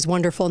in all these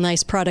wonderful,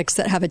 nice products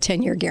that have a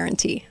 10-year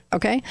guarantee.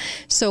 Okay?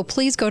 So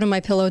please go to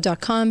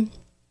MyPillow.com.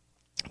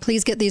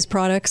 Please get these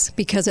products,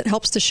 because it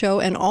helps the show,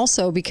 and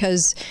also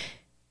because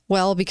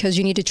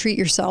you need to treat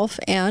yourself,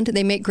 and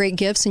they make great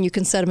gifts, and you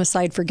can set them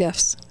aside for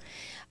gifts.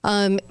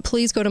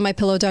 Please go to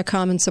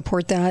MyPillow.com and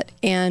support that,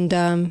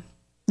 and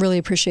really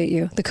appreciate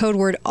you. The code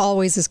word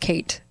always is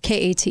Kate,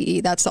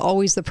 Kate. That's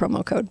always the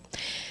promo code.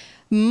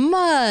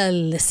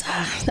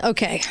 Melissa.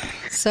 Okay,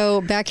 so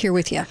back here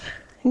with you.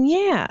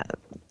 Yeah.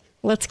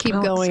 Let's keep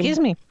going. Excuse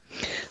me.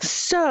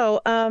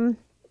 So,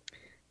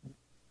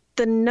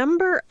 the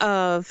number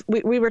of,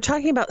 we were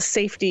talking about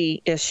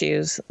safety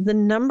issues, the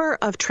number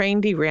of train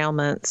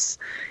derailments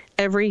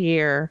every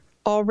year,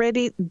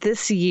 already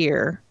this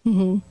year,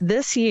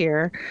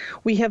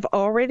 we have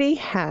already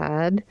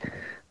had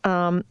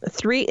 3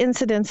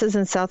 incidences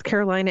in South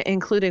Carolina,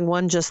 including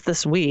one just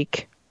this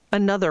week.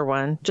 Another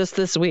one just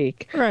this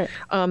week. Right.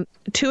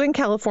 2 in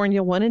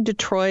California, 1 in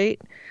Detroit,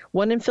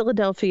 1 in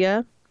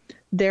Philadelphia.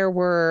 There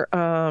were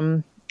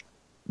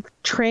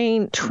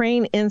train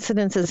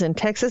incidences in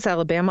Texas,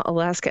 Alabama,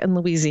 Alaska, and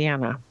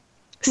Louisiana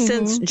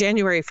since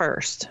January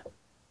 1st.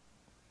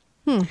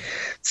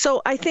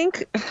 So I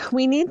think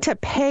we need to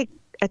pay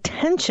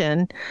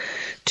attention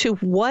to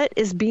what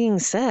is being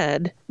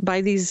said by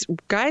these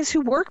guys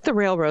who work the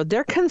railroad.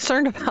 They're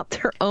concerned about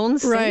their own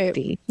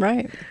safety.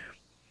 Right.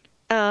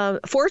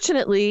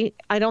 Fortunately,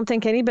 I don't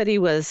think anybody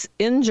was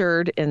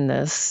injured in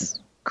this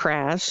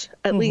crash,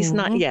 at least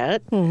not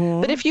yet.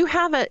 But if you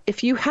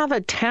have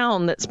a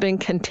town that's been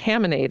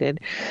contaminated,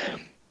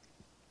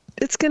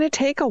 it's going to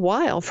take a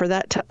while for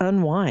that to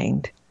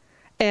unwind.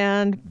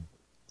 And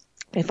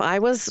if I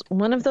was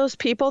one of those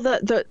people,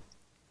 that the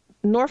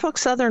Norfolk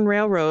Southern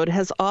Railroad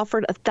has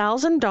offered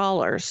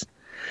 $1,000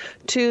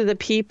 to the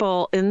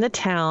people in the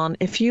town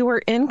if you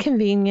were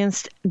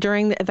inconvenienced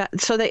during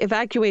so they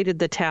evacuated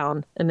the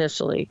town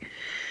initially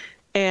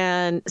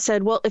and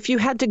said, well, if you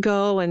had to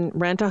go and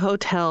rent a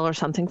hotel or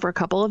something for a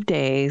couple of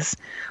days,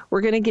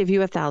 we're going to give you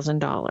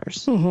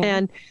 $1,000.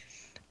 And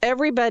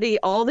everybody,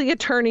 all the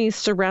attorneys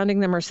surrounding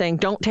them are saying,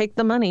 don't take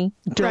the money.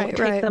 Don't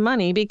take the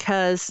money,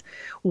 because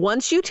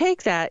once you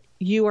take that,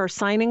 you are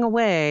signing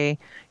away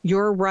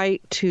your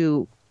right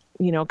to,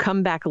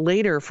 come back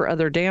later for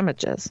other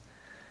damages.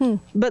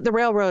 But the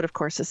railroad, of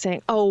course, is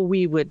saying, oh,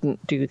 we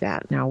wouldn't do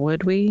that now,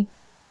 would we?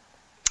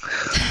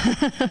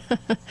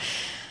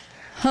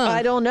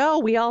 I don't know.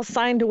 We all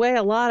signed away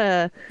a lot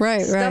of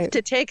stuff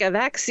to take a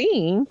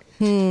vaccine.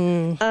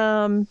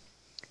 On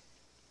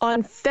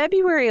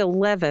February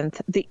 11th,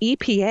 the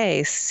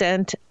EPA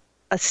sent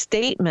a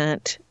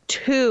statement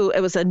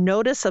it was a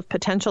notice of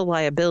potential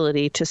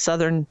liability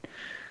to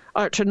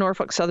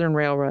Norfolk Southern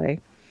Railway.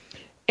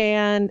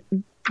 And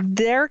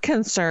they're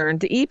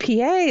concerned, the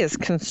EPA is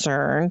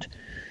concerned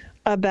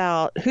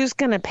about who's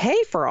going to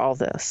pay for all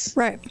this.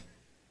 Right.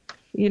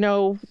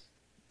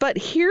 But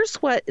here's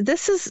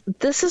this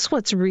is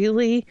what's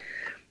really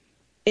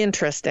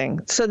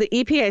interesting. So the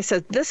EPA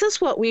says, this is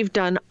what we've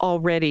done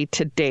already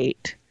to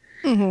date.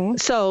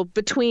 So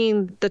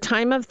between the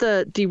time of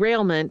the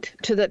derailment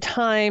to the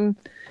time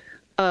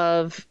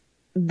of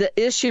the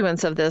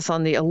issuance of this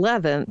on the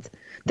 11th,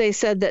 they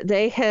said that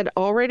they had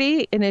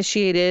already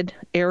initiated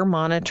air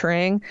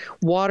monitoring,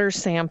 water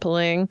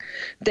sampling.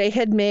 They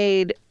had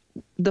made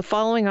the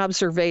following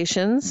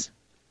observations: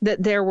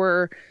 that there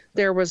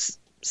was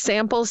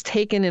samples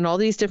taken in all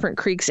these different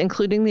creeks,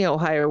 including the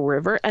Ohio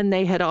River, and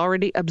they had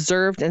already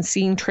observed and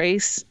seen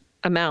trace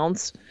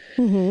amounts.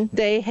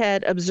 They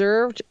had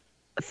observed,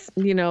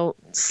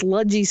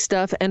 sludgy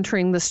stuff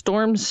entering the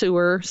storm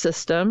sewer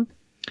system.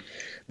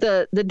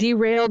 The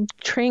derailed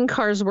train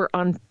cars were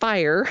on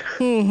fire.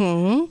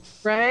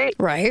 Right.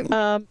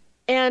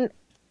 And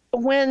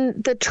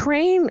when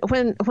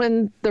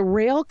the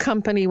rail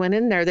company went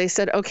in there, they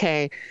said,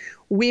 okay,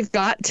 we've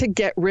got to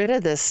get rid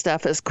of this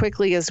stuff as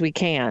quickly as we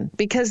can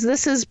because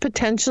this is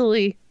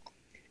potentially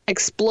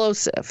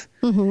explosive.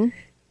 Mm-hmm.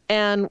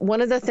 And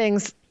one of the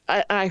things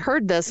I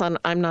heard this on,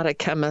 I'm not a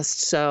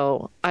chemist,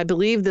 so I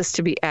believe this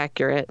to be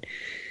accurate,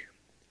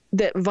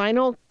 that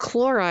vinyl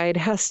chloride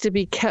has to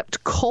be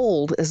kept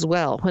cold as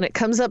well. When it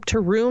comes up to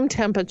room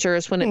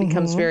temperatures, when it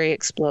becomes very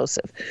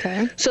explosive.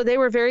 Okay. So they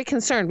were very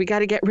concerned. We got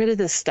to get rid of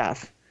this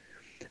stuff.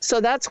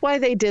 So that's why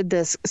they did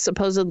this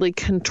supposedly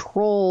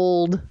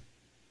controlled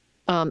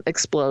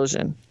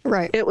explosion.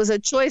 Right. It was a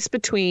choice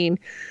between,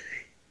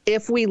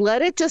 if we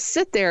let it just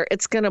sit there,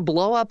 it's going to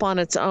blow up on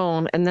its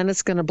own, and then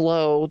it's going to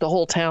blow the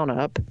whole town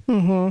up.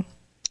 Mm-hmm.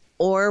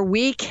 Or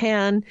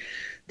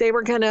they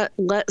were going to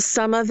let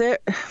some of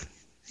it,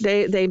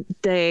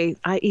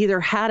 I either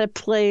had a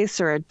place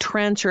or a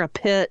trench or a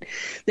pit.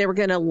 They were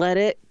going to let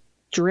it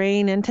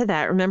drain into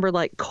that. Remember,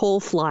 like coal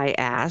fly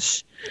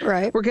ash.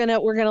 Right. We're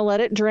gonna let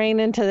it drain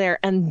into there,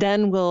 and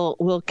then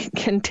we'll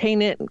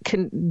contain it,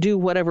 can do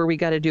whatever we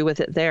got to do with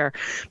it there.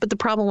 But the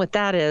problem with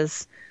that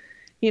is,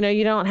 you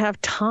don't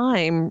have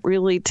time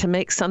really to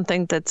make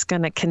something that's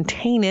going to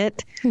contain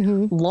it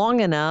long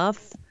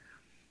enough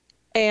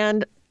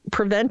and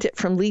prevent it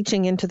from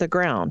leaching into the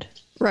ground.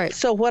 Right.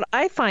 So what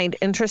I find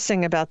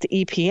interesting about the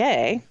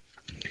EPA,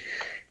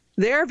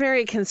 they're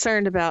very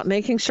concerned about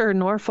making sure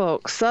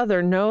Norfolk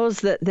Southern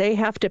knows that they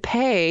have to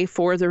pay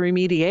for the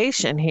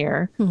remediation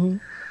here. Mm-hmm.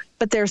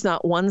 But there's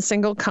not one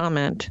single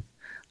comment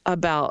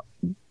about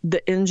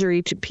the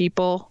injury to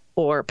people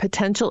or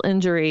potential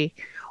injury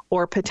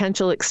or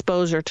potential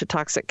exposure to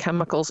toxic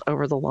chemicals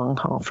over the long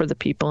haul for the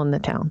people in the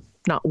town.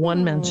 Not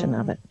one mention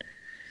of it.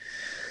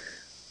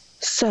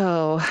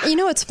 So,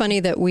 it's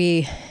funny that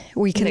we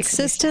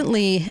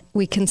consistently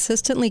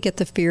get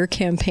the fear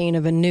campaign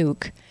of a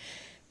nuke,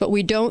 but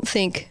we don't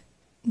think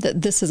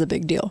that this is a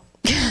big deal.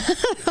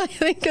 I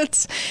think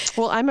it's,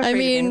 well, I'm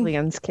afraid of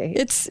aliens, Kate.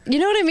 It's, you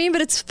know what I mean? But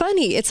it's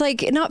funny. It's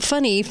like not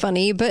funny,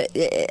 but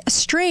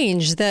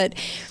strange that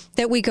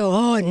we go,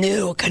 oh, a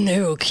nuke,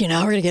 we're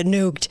going to get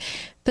nuked.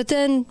 But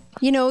then,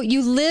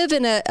 you live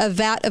in a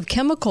vat of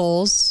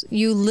chemicals.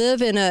 You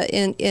live in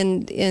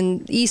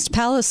East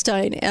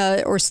Palestine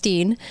or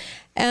Steen,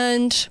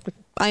 and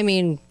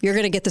you're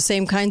going to get the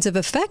same kinds of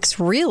effects,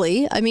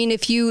 really.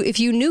 If you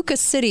nuke a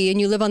city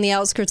and you live on the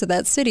outskirts of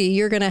that city,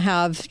 you're going to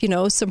have,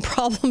 some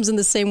problems in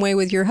the same way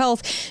with your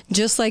health,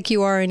 just like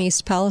you are in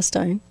East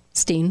Palestine,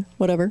 Steen,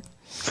 whatever.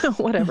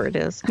 Whatever it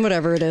is.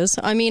 Whatever it is.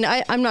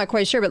 I'm not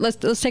quite sure, but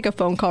let's take a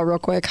phone call real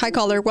quick. Hi,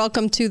 caller.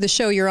 Welcome to the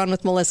show. You're on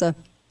with Melissa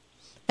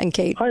and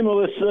Kate. Hi,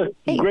 Melissa.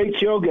 Hey. Great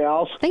show,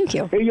 gals. Thank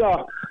you. Hey,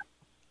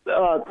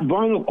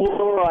 vinyl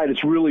chloride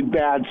is really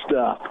bad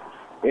stuff.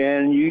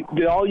 And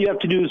all you have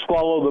to do is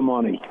follow the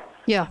money.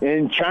 Yeah.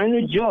 And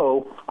China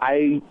Joe,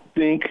 I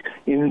think,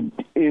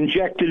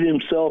 injected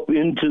himself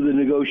into the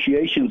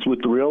negotiations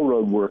with the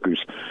railroad workers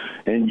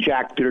and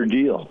jacked their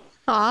deal.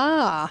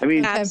 Ah.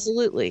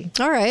 Absolutely.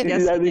 All right.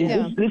 Yes.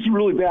 This is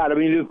really bad.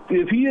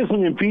 If he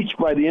isn't impeached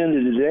by the end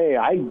of the day,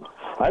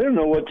 I don't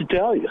know what to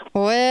tell you.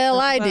 Well,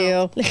 I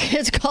do.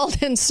 It's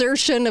called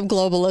insertion of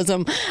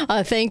globalism.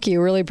 Thank you.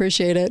 Really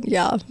appreciate it.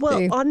 Yeah.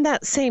 Well, on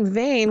that same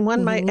vein,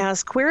 one might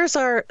ask, where's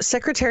our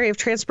Secretary of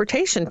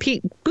Transportation,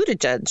 Pete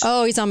Buttigieg?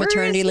 Oh, he's on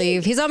maternity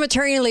leave. He's on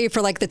maternity leave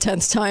for like the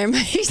 10th time.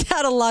 He's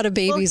had a lot of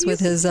babies with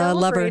his lover.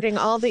 Celebrating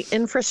all the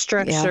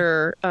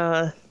infrastructure.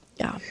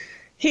 Yeah.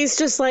 He's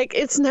just like,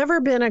 it's never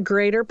been a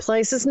greater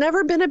place. It's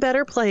never been a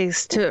better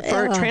place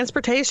for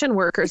transportation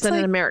workers than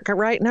in America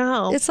right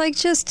now. It's like,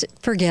 just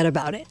forget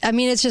about it.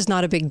 It's just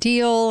not a big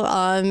deal.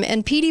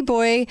 And Petey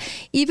Boy,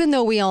 even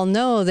though we all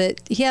know that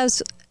he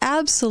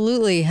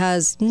absolutely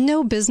has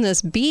no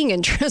business being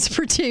in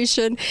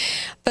transportation,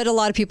 but a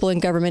lot of people in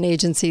government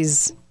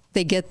agencies,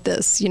 they get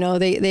this,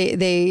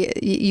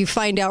 you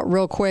find out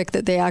real quick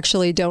that they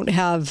actually don't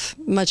have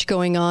much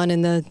going on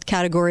in the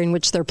category in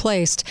which they're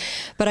placed.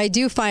 But I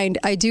do find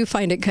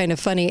it kind of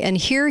funny. And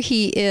here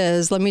he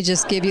is. Let me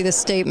just give you the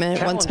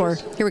statement once more.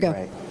 Here we go.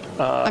 Right.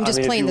 I'm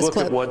just playing this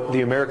clip. If you look at what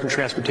the American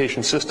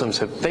transportation systems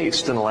have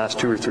faced in the last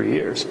 2 or 3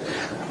 years,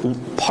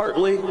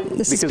 partly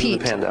because of the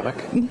pandemic,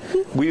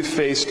 we've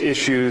faced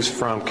issues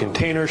from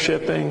container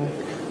shipping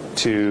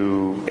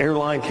to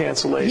airline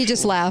cancellation. He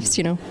just laughs,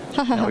 And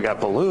we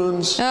got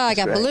balloons. Oh, I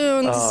got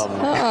balloons.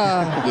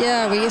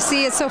 Yeah, we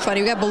see, it's so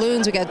funny. We got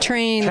balloons, we got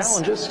trains.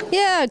 Challenges.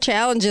 Yeah,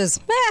 challenges.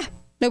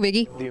 No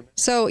biggie.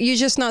 So you're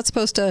just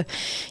supposed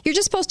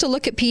to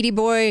look at Petey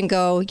Boy and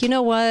go, you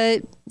know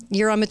what?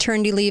 You're on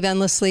maternity leave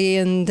endlessly,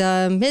 and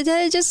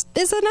it just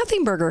is a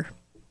nothing burger.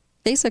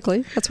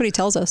 Basically, that's what he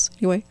tells us,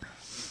 anyway.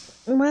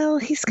 Well,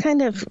 he's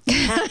kind of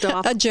hacked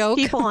off a joke.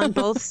 People on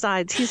both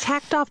sides. He's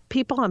hacked off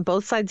people on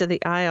both sides of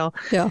the aisle.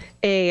 Yeah.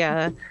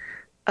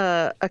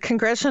 A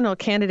congressional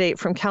candidate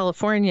from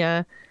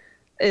California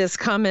is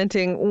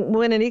commenting,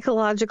 when an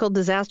ecological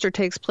disaster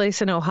takes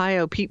place in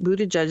Ohio, Pete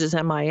Buttigieg is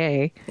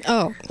MIA.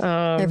 Oh,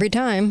 every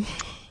time.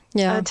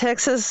 Yeah.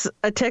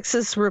 A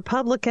Texas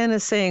Republican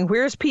is saying,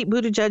 "Where's Pete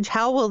Buttigieg?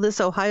 How will this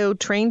Ohio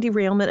train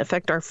derailment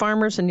affect our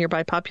farmers and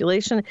nearby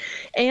population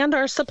and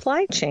our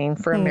supply chain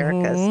for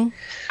Americas?"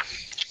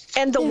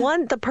 And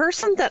the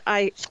person that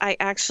I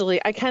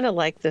kind of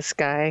like this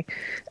guy,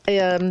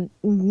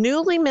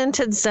 newly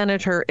minted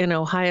senator in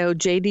Ohio,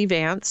 J.D.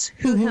 Vance,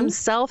 who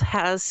himself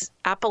has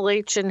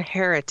Appalachian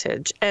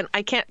heritage. And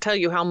I can't tell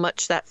you how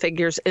much that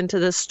figures into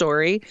this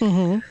story.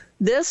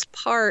 This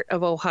part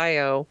of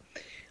Ohio,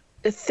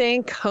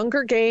 think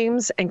Hunger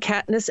Games and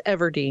Katniss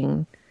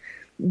Everdeen.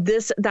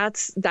 That's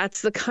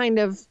the kind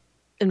of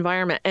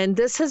environment. And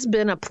this has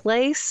been a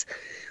place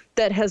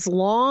that has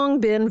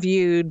long been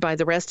viewed by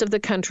the rest of the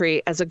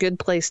country as a good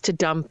place to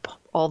dump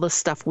all the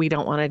stuff we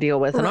don't want to deal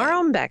with in our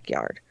own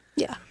backyard.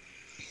 Yeah.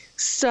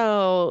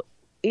 So,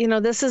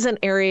 this is an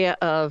area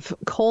of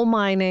coal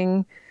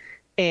mining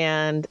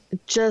and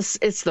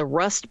it's the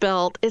Rust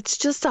Belt. It's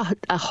just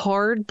a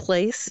hard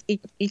place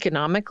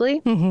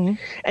economically.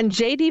 And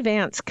J.D.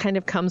 Vance kind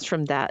of comes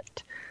from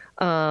that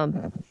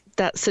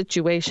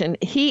situation.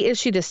 He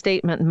issued a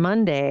statement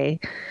Monday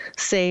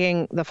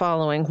saying the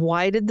following: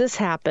 "Why did this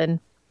happen?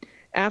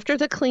 After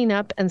the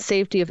cleanup and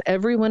safety of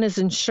everyone is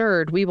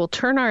ensured, we will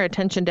turn our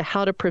attention to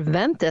how to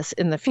prevent this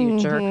in the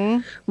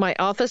future. My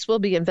office will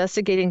be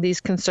investigating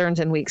these concerns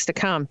in weeks to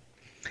come."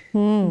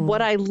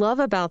 What I love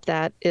about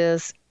that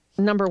is,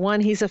 number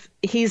one, he's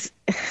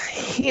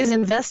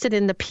invested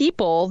in the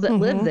people that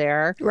live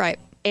there. Right.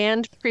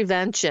 And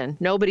prevention.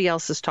 Nobody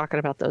else is talking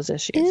about those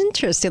issues.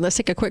 Interesting. Let's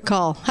take a quick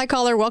call. Hi,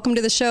 caller. Welcome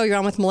to the show. You're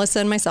on with Melissa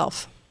and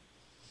myself.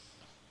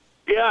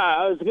 Yeah,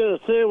 I was going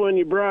to say, when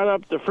you brought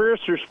up the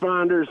first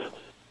responders,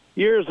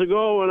 years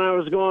ago when I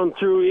was going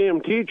through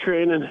EMT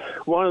training,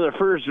 one of the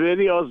first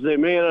videos they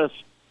made us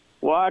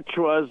watch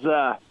was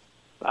a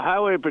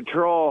highway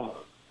patrol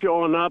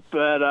showing up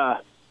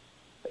at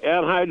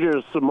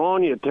anhydrous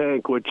ammonia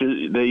tank, which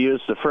they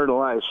use to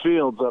fertilize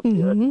fields up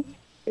there.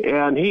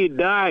 And he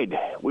died.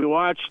 We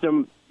watched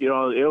him, it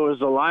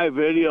was a live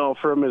video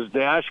from his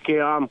dash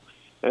cam,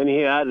 and he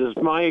had his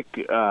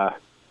mic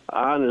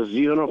on his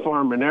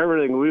uniform and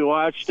everything. We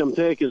watched him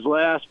take his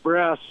last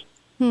breaths,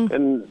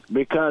 and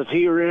because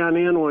he ran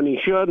in when he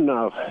shouldn't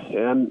have,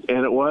 and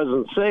it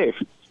wasn't safe.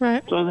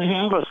 Right. So they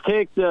have us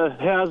take the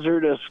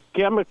hazardous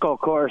chemical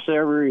course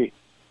every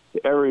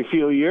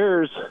few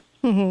years,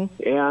 and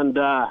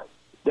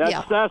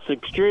that's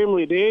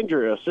extremely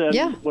dangerous.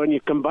 And when you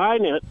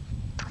combine it,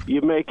 you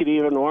make it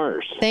even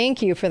worse.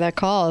 Thank you for that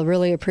call.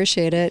 Really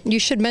appreciate it. You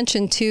should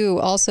mention, too,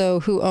 also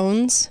who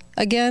owns,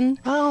 again?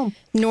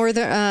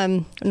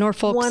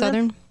 Norfolk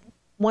Southern.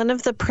 One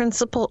of the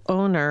principal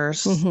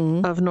owners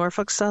of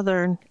Norfolk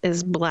Southern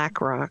is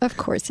BlackRock. Of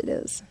course it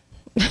is.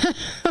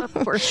 Of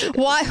course it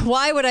is.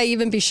 Why would I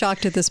even be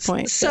shocked at this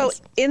point? So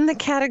in the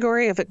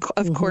category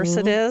of course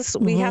it is,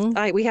 we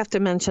have to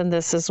mention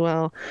this as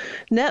well.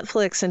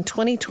 Netflix in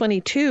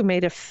 2022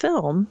 made a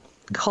film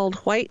called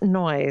White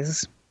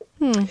Noise.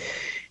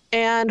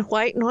 And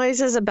White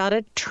Noise is about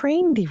a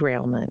train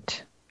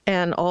derailment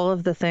and all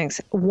of the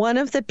things. One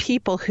of the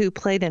people who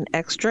played an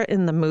extra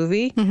in the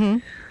movie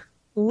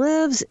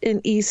lives in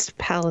East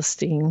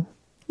Palestine.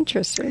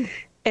 Interesting.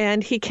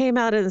 And he came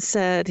out and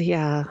said,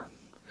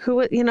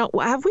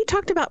 have we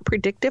talked about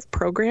predictive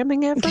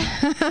programming ever?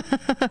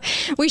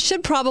 We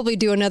should probably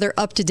do another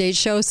up-to-date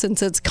show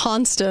since it's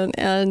constant.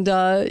 And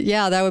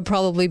that would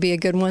probably be a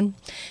good one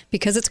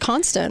because it's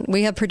constant.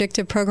 We have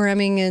predictive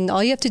programming, and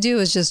all you have to do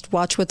is just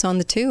watch what's on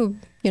the tube.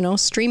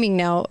 Streaming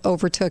now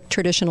overtook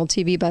traditional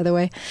TV, by the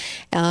way.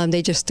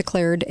 They just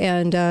declared.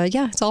 And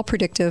it's all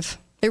predictive.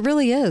 It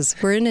really is.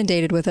 We're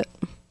inundated with it.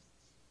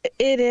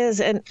 It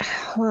is. And,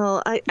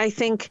 I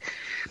think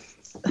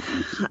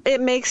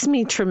it makes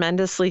me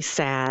tremendously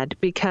sad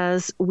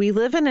because we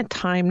live in a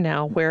time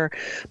now where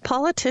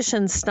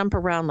politicians stump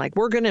around like,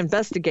 we're going to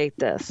investigate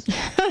this.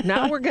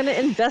 Now we're going to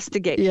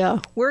investigate. Yeah.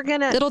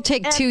 It'll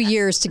take 2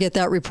 years to get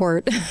that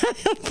report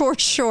for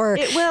sure.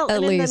 It will. At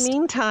least.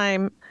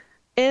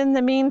 In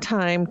the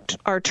meantime,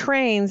 our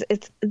trains,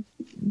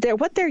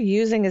 what they're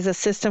using is a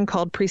system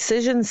called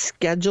precision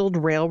scheduled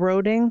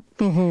railroading,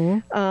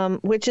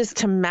 which is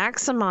to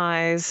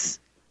maximize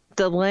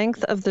the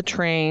length of the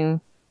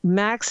train,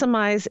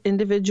 maximize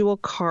individual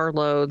car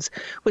loads,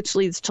 which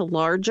leads to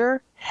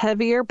larger,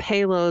 heavier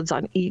payloads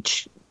on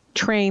each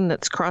train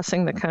that's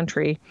crossing the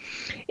country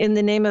in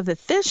the name of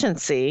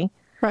efficiency.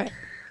 Right.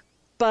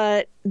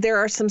 But there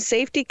are some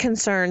safety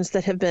concerns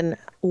that have been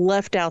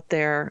left out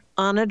there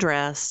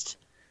unaddressed.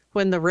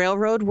 When the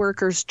railroad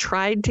workers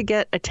tried to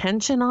get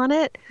attention on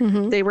it,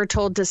 they were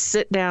told to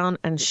sit down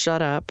and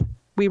shut up.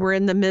 We were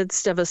in the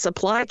midst of a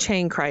supply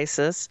chain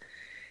crisis,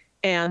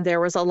 and there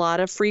was a lot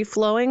of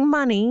free-flowing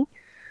money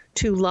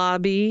to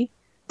lobby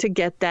to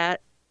get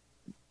that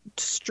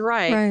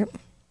strike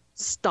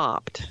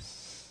stopped.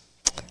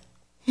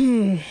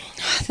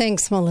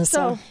 Thanks,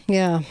 Melissa.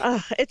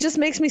 It just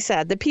makes me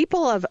sad. The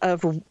people of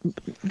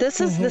this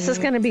is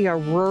going to be a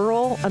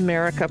rural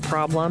America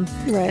problem,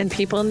 and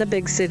people in the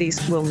big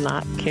cities will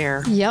not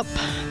care. Yep.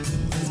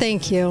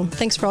 Thank you.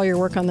 Thanks for all your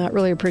work on that.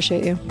 Really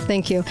appreciate you.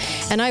 Thank you.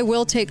 And I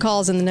will take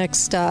calls in the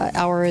next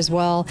hour as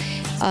well.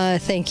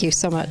 Thank you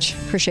so much.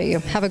 Appreciate you.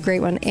 Have a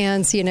great one,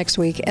 and see you next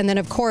week. And then,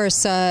 of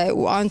course,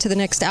 on to the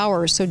next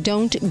hour. So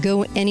don't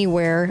go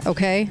anywhere,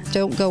 okay?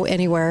 Don't go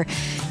anywhere.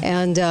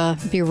 And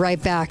be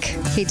right back.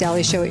 Kate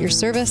Daly Show at your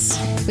service.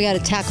 We got to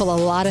tackle a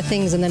lot of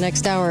things in the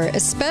next hour,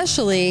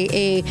 especially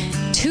a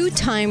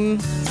 2-time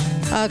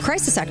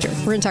crisis actor.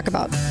 We're going to talk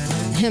about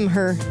him,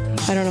 her.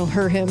 I don't know,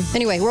 her, him.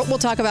 Anyway, we'll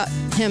talk about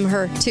him,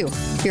 her, too.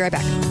 Be right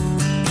back.